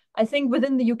problematic. I think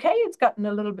within the UK, it's gotten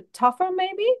a little bit tougher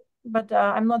maybe, but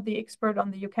I'm not the expert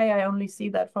on the UK. I only see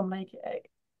that from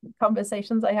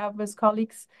conversations I have with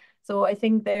colleagues So I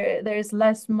think there's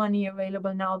less money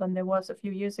available now than there was a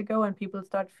few years ago, and people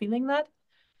start feeling that.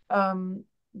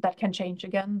 That can change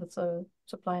again. That's a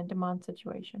supply and demand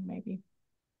situation, maybe.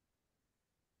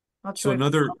 Not So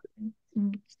sure.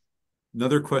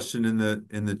 another question in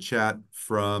the chat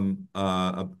from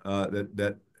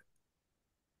that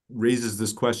raises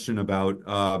this question about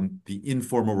the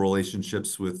informal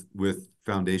relationships with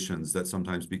foundations that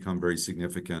sometimes become very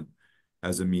significant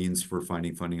as a means for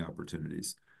finding funding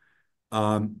opportunities.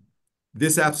 And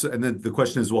then the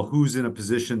question is, well, who's in a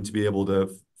position to be able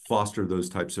to foster those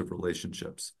types of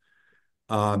relationships?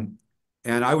 And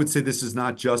I would say this is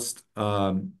not just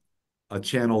a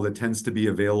channel that tends to be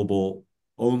available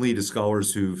only to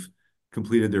scholars who've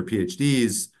completed their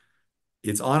PhDs.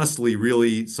 It's honestly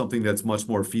really something that's much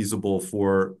more feasible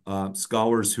for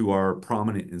scholars who are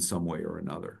prominent in some way or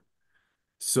another.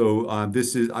 So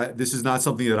this is not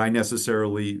something that I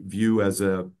necessarily view as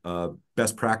a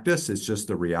best practice. It's just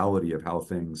the reality of how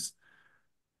things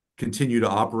continue to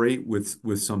operate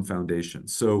with some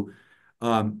foundations. So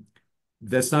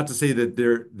that's not to say that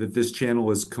this channel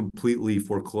is completely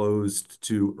foreclosed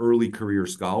to early career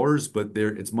scholars, but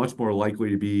it's much more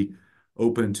likely to be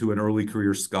open to an early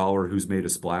career scholar who's made a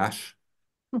splash.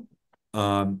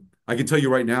 I can tell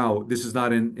you right now, this is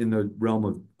not in the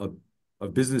realm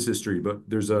of business history, but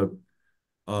there's a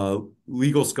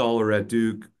legal scholar at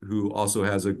Duke who also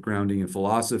has a grounding in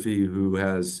philosophy, who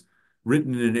has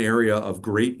written in an area of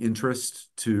great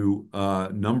interest to a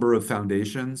number of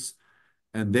foundations,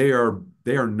 and they are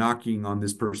knocking on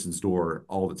this person's door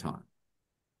all the time.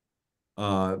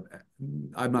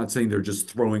 I'm not saying they're just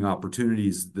throwing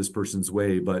opportunities this person's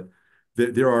way, but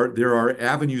there are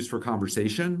avenues for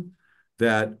conversation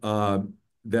that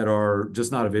are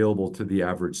just not available to the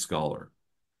average scholar.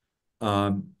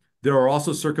 There are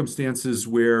also circumstances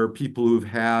where people who've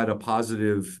had a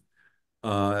positive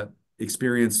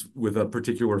experience with a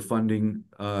particular funding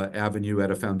avenue at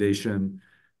a foundation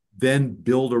then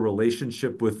build a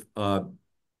relationship with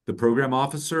the program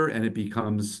officer, and it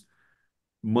becomes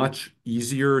much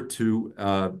easier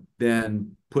to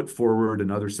then put forward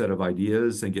another set of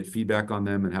ideas and get feedback on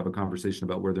them and have a conversation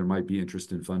about where there might be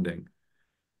interest in funding.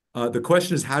 The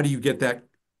question is, how do you get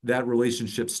that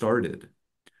relationship started?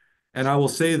 And I will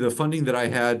say the funding that I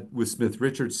had with Smith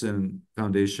Richardson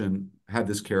Foundation had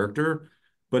this character,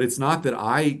 but it's not that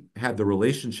I had the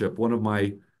relationship. One of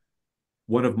my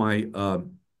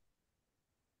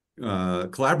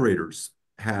collaborators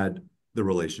had the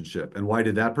relationship. And why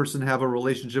did that person have a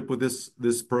relationship with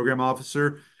this program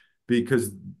officer?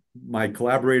 Because my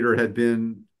collaborator had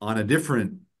been on a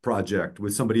different project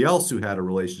with somebody else who had a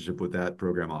relationship with that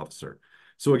program officer.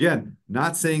 So again,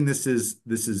 not saying this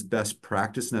is best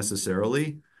practice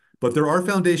necessarily, but there are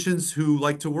foundations who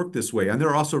like to work this way. And there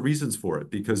are also reasons for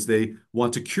it, because they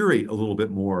want to curate a little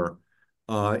bit more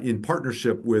in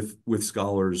partnership with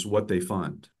scholars what they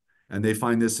fund. And they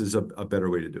find this is a better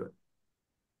way to do it.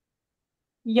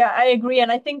 Yeah, I agree.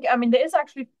 And I think, there is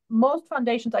actually, most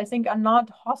foundations, I think, are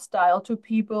not hostile to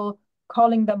people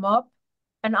calling them up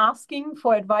and asking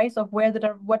for advice of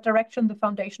what direction the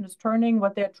foundation is turning,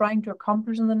 what they're trying to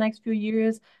accomplish in the next few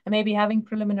years, and maybe having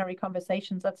preliminary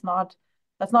conversations. That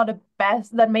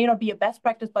may not be a best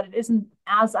practice, but it isn't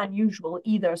as unusual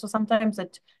either. So sometimes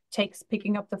it takes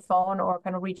picking up the phone or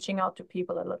kind of reaching out to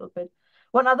people a little bit.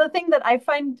 One other thing that I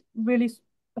find really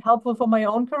helpful for my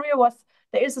own career was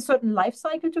there is a certain life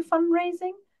cycle to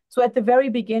fundraising. So at the very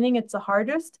beginning, it's the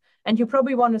hardest. And you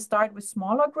probably want to start with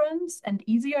smaller grants and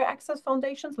easier access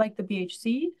foundations like the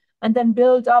BHC, and then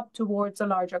build up towards the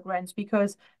larger grants,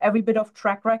 because every bit of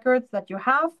track record that you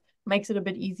have makes it a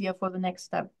bit easier for the next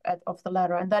step of the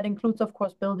ladder. And that includes, of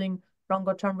course, building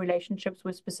longer term relationships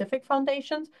with specific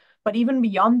foundations. But even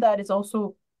beyond that is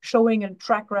also showing a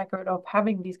track record of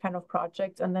having these kind of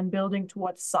projects and then building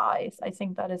towards size. I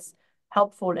think that is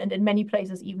helpful, and in many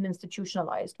places even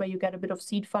institutionalized, where you get a bit of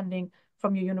seed funding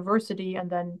from your university and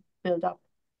then build up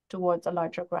towards a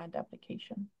larger grant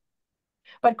application.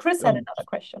 But Chris had another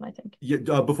question, I think.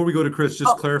 Yeah, before we go to Chris,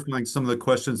 just clarifying some of the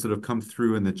questions that have come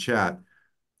through in the chat.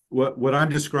 What I'm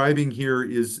describing here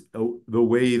is the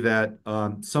way that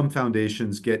some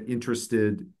foundations get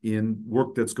interested in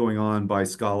work that's going on by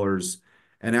scholars,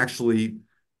 and actually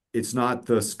it's not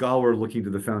the scholar looking to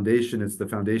the foundation, it's the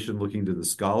foundation looking to the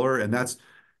scholar. And that's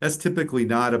typically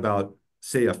not about,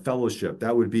 say, a fellowship.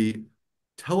 That would be,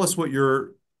 tell us what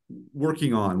you're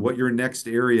working on, what your next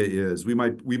area is. We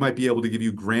might be able to give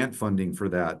you grant funding for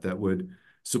that would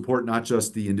support not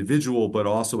just the individual, but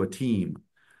also a team.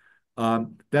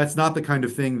 That's not the kind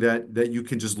of thing that you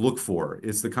can just look for.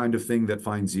 It's the kind of thing that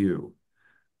finds you.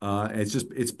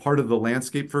 It's part of the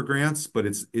landscape for grants, but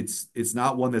it's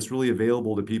not one that's really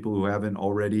available to people who haven't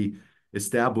already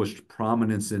established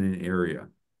prominence in an area,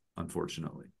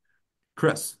 unfortunately.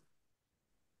 Chris.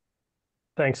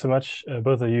 Thanks so much,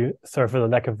 both of you. Sorry for the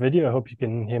lack of video. I hope you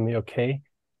can hear me okay.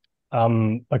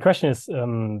 My question is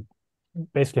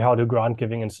basically, how do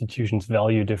grant-giving institutions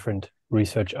value different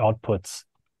research outputs,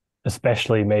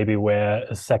 especially maybe where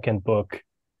a second book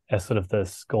as sort of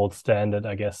this gold standard,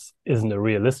 I guess, isn't a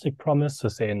realistic promise, so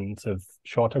say in sort of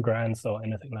shorter grants or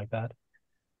anything like that.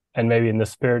 And maybe in the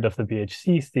spirit of the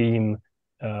BHC theme,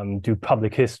 do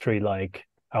public history-like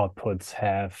outputs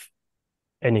have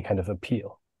any kind of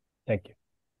appeal? Thank you.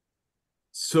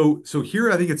 So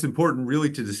here I think it's important really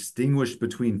to distinguish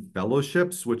between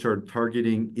fellowships, which are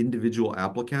targeting individual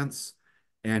applicants,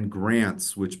 and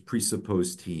grants, which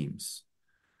presuppose teams.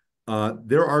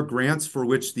 There are grants for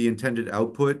which the intended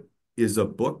output is a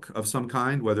book of some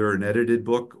kind, whether an edited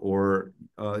book or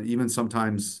even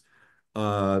sometimes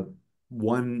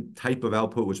one type of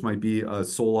output, which might be a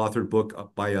sole authored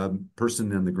book by a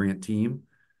person in the grant team.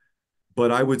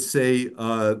 But I would say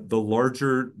the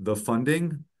larger the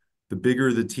funding, the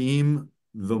bigger the team,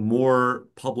 the more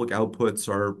public outputs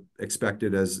are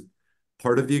expected as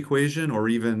part of the equation, or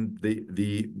even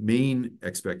the main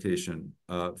expectation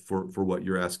for what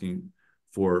you're asking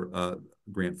for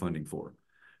grant funding for.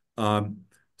 Again,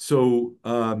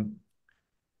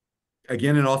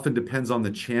 it often depends on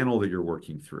the channel that you're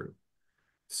working through.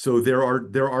 So there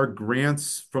are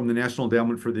grants from the National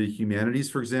Endowment for the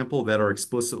Humanities, for example, that are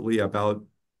explicitly about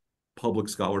public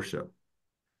scholarship.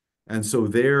 And so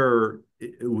there,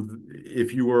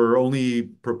 if you were only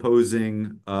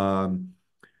proposing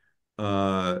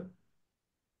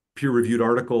peer-reviewed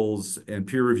articles and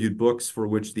peer-reviewed books for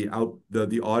which the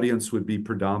audience would be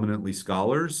predominantly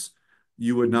scholars,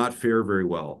 you would not fare very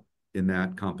well in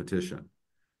that competition.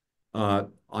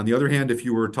 On the other hand, if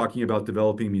you were talking about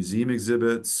developing museum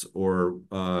exhibits or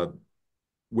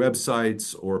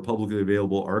websites or publicly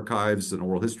available archives, an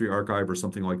oral history archive or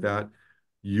something like that,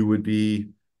 you would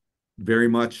be very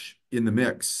much in the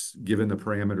mix, given the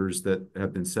parameters that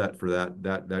have been set for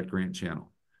that grant channel.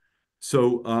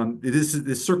 So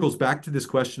this circles back to this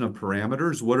question of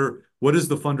parameters. What is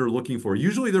the funder looking for?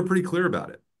 Usually they're pretty clear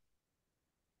about it.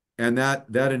 And that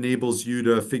enables you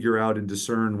to figure out and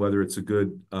discern whether it's a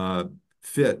good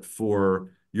fit for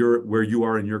where you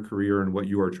are in your career and what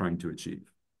you are trying to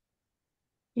achieve.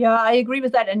 Yeah, I agree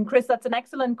with that. And Chris, that's an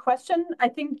excellent question. I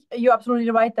think you're absolutely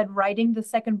right that writing the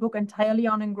second book entirely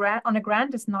on a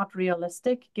grant is not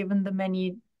realistic, given the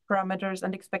many parameters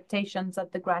and expectations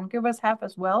that the grant givers have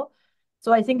as well.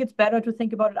 So I think it's better to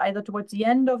think about it either towards the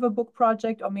end of a book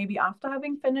project or maybe after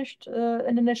having finished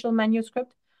an initial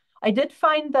manuscript. I did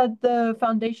find that the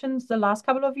foundations the last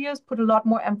couple of years put a lot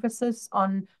more emphasis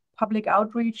on public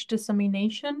outreach,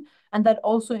 dissemination, and that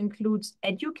also includes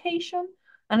education.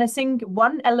 And I think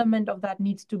one element of that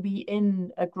needs to be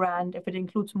in a grant if it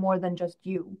includes more than just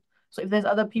you. So if there's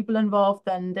other people involved,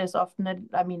 then there's often,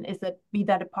 be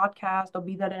that a podcast or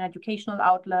be that an educational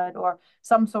outlet or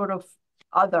some sort of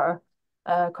other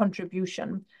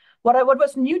contribution. What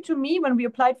was new to me when we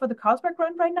applied for the Carlsberg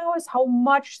grant right now is how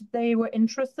much they were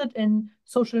interested in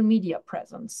social media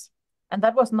presence. And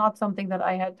that was not something that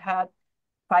I had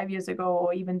 5 years ago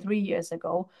or even 3 years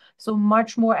ago. So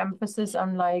much more emphasis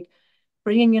on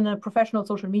bringing in a professional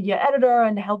social media editor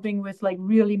and helping with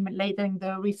really letting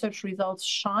the research results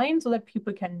shine so that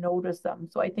people can notice them.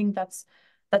 So I think that's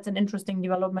an interesting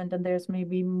development, and there's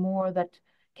maybe more that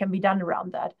can be done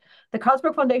around that. The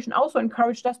Carlsberg Foundation also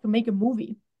encouraged us to make a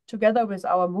movie together with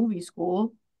our movie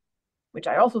school, which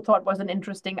I also thought was an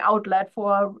interesting outlet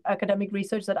for academic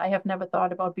research that I have never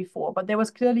thought about before. But there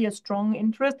was clearly a strong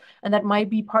interest, and that might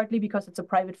be partly because it's a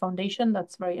private foundation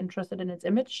that's very interested in its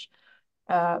image,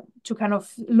 to kind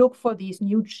of look for these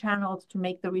new channels to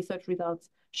make the research results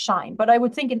shine. But I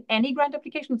would think in any grant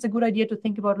application, it's a good idea to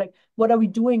think about what are we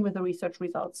doing with the research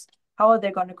results? How are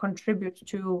they going to contribute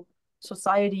to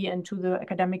society and to the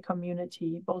academic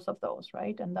community, both of those,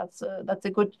 right? And that's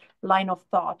a good line of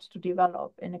thought to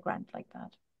develop in a grant like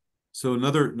that. So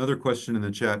another question in the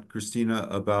chat, Christina,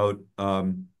 about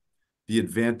the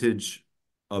advantage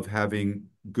of having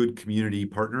good community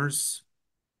partners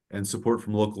and support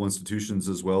from local institutions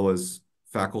as well as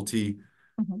faculty.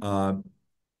 Does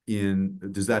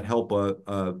that help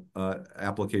a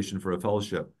application for a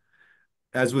fellowship?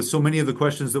 As with so many of the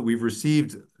questions that we've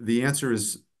received, the answer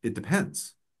is it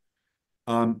depends.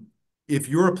 If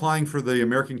you're applying for the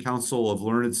American Council of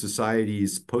Learned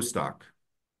Societies postdoc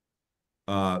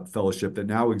fellowship that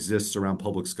now exists around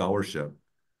public scholarship,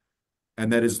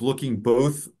 and that is looking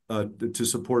both to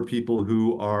support people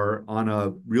who are on a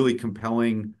really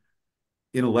compelling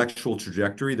intellectual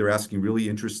trajectory. They're asking really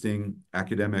interesting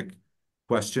academic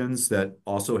questions that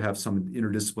also have some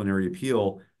interdisciplinary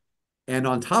appeal. And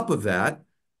on top of that,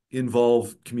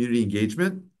 involve community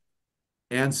engagement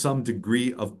and some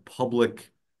degree of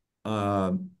public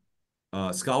scholarship.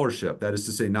 That is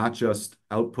to say, not just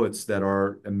outputs that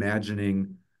are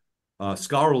imagining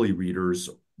scholarly readers,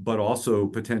 but also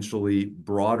potentially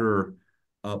broader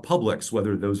publics,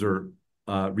 whether those are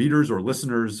readers or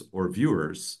listeners or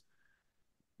viewers.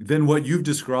 Then what you've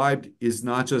described is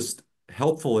not just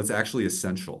helpful, it's actually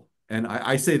essential. And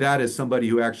I say that as somebody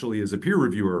who actually is a peer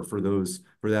reviewer for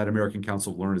that American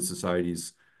Council of Learned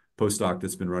Societies postdoc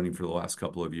that's been running for the last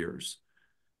couple of years.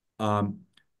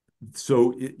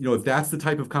 So, if that's the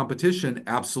type of competition,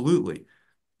 absolutely.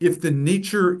 If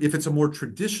it's a more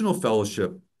traditional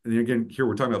fellowship, and again, here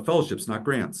we're talking about fellowships, not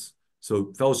grants.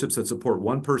 So fellowships that support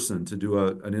one person to do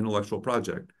an intellectual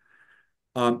project.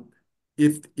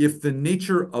 If the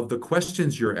nature of the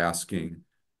questions you're asking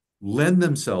lend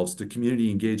themselves to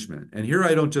community engagement, and here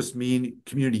I don't just mean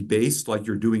community-based, like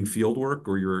you're doing field work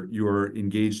or you're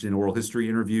engaged in oral history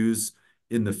interviews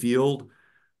in the field,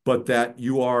 but that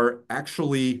you are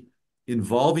actually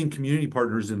involving community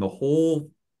partners in the whole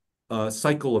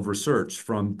cycle of research,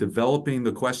 from developing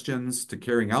the questions to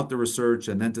carrying out the research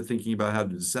and then to thinking about how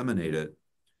to disseminate it,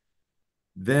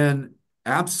 then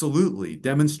absolutely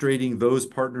demonstrating those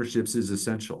partnerships is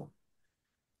essential.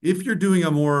 If you're doing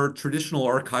a more traditional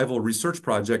archival research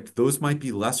project, those might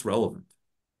be less relevant.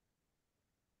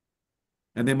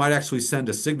 And they might actually send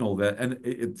a signal that,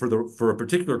 and for a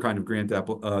particular kind of grant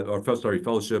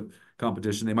fellowship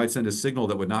competition, they might send a signal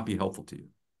that would not be helpful to you.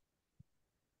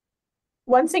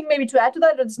 One thing maybe to add to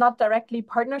that, it's not directly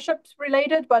partnerships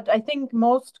related, but I think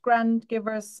most grant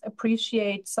givers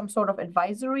appreciate some sort of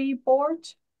advisory board,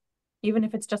 even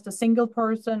if it's just a single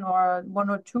person or one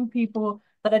or two people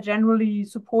that are generally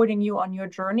supporting you on your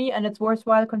journey. And it's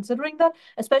worthwhile considering that,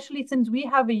 especially since we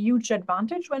have a huge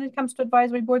advantage when it comes to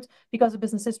advisory boards, because the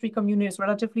business history community is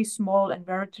relatively small and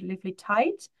relatively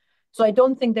tight. So I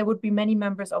don't think there would be many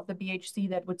members of the BHC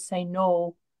that would say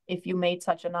no if you made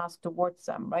such an ask towards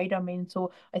them, right? I mean,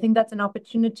 so I think that's an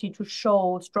opportunity to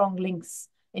show strong links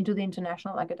into the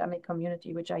international academic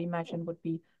community, which I imagine would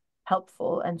be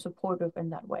helpful and supportive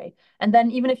in that way. And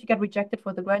then even if you get rejected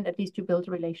for the grant, at least you build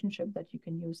a relationship that you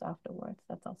can use afterwards.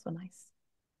 That's also nice.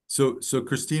 So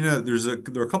Christina, there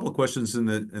are a couple of questions in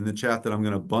the chat that I'm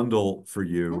going to bundle for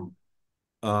you,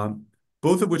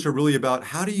 both of which are really about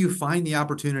how do you find the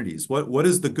opportunities? What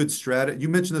is the good strategy? You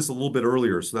mentioned this a little bit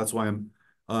earlier, so that's why I'm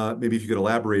maybe if you could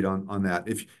elaborate on that.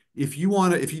 If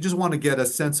you just want to get a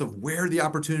sense of where the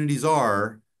opportunities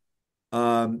are,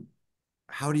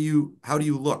 how do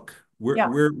you look?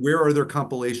 Where are there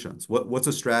compilations? What's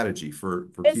a strategy for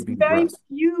keeping abreast?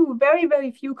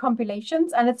 Very few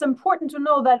compilations, and it's important to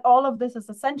know that all of this is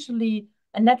essentially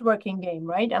a networking game,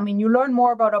 right? I mean, you learn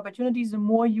more about opportunities the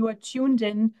more you are tuned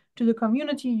in to the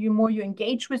community, the more you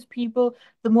engage with people,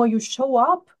 the more you show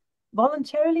up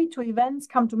voluntarily to events,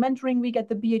 come to mentoring week at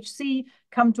the BHC,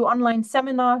 come to online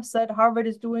seminars that Harvard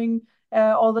is doing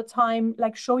all the time,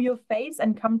 like show your face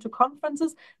and come to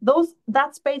conferences.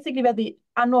 That's basically where the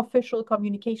unofficial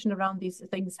communication around these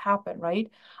things happen, right?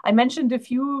 I mentioned a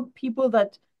few people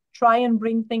that try and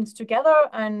bring things together,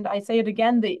 and I say it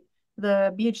again, the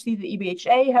BHC, the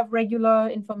EBHA have regular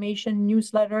information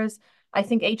newsletters. I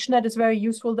think HNet is very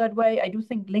useful that way. I do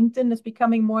think LinkedIn is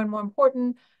becoming more and more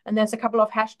important, and there's a couple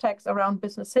of hashtags around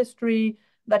business history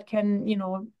that can,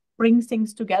 bring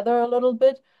things together a little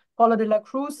bit. Paula de la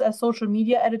Cruz, a social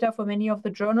media editor for many of the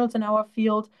journals in our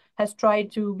field, has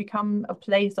tried to become a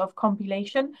place of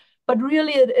compilation. But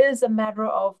really, it is a matter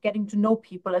of getting to know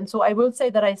people. And so I will say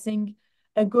that I think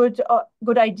a good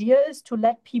idea is to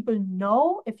let people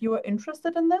know if you are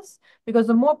interested in this, because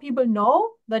the more people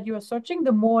know that you are searching,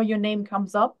 the more your name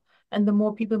comes up and the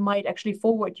more people might actually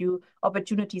forward you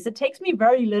opportunities. It takes me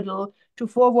very little to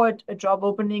forward a job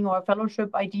opening or a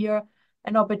fellowship idea,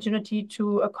 an opportunity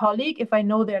to a colleague if I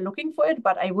know they're looking for it,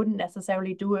 but I wouldn't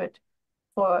necessarily do it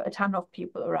for a ton of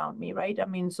people around me, right? I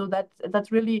mean, so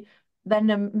that's really then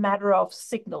a matter of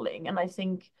signaling, and I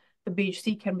think the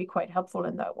BHC can be quite helpful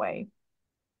in that way.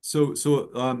 So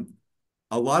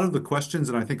a lot of the questions,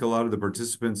 and I think a lot of the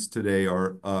participants today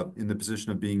are in the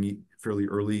position of being fairly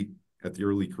early at the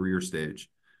early career stage.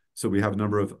 So we have a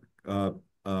number of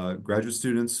graduate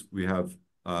students. We have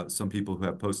some people who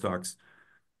have postdocs.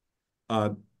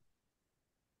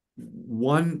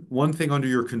 One thing under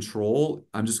your control,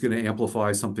 I'm just going to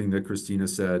amplify something that Christina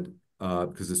said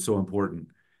because it's so important,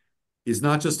 is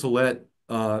not just to let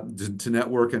to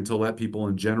network and to let people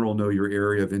in general know your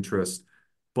area of interest,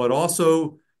 but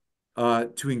also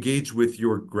to engage with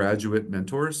your graduate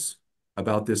mentors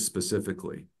about this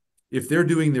specifically. If they're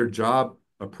doing their job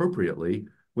appropriately,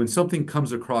 when something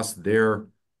comes across their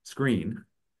screen,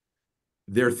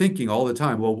 they're thinking all the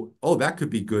time, well, oh, that could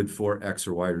be good for X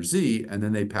or Y or Z, and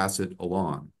then they pass it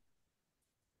along.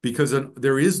 Because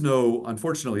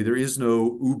unfortunately, there is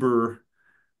no Uber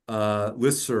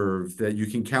listserv that you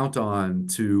can count on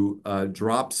to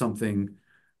drop something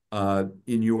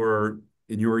in your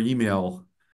email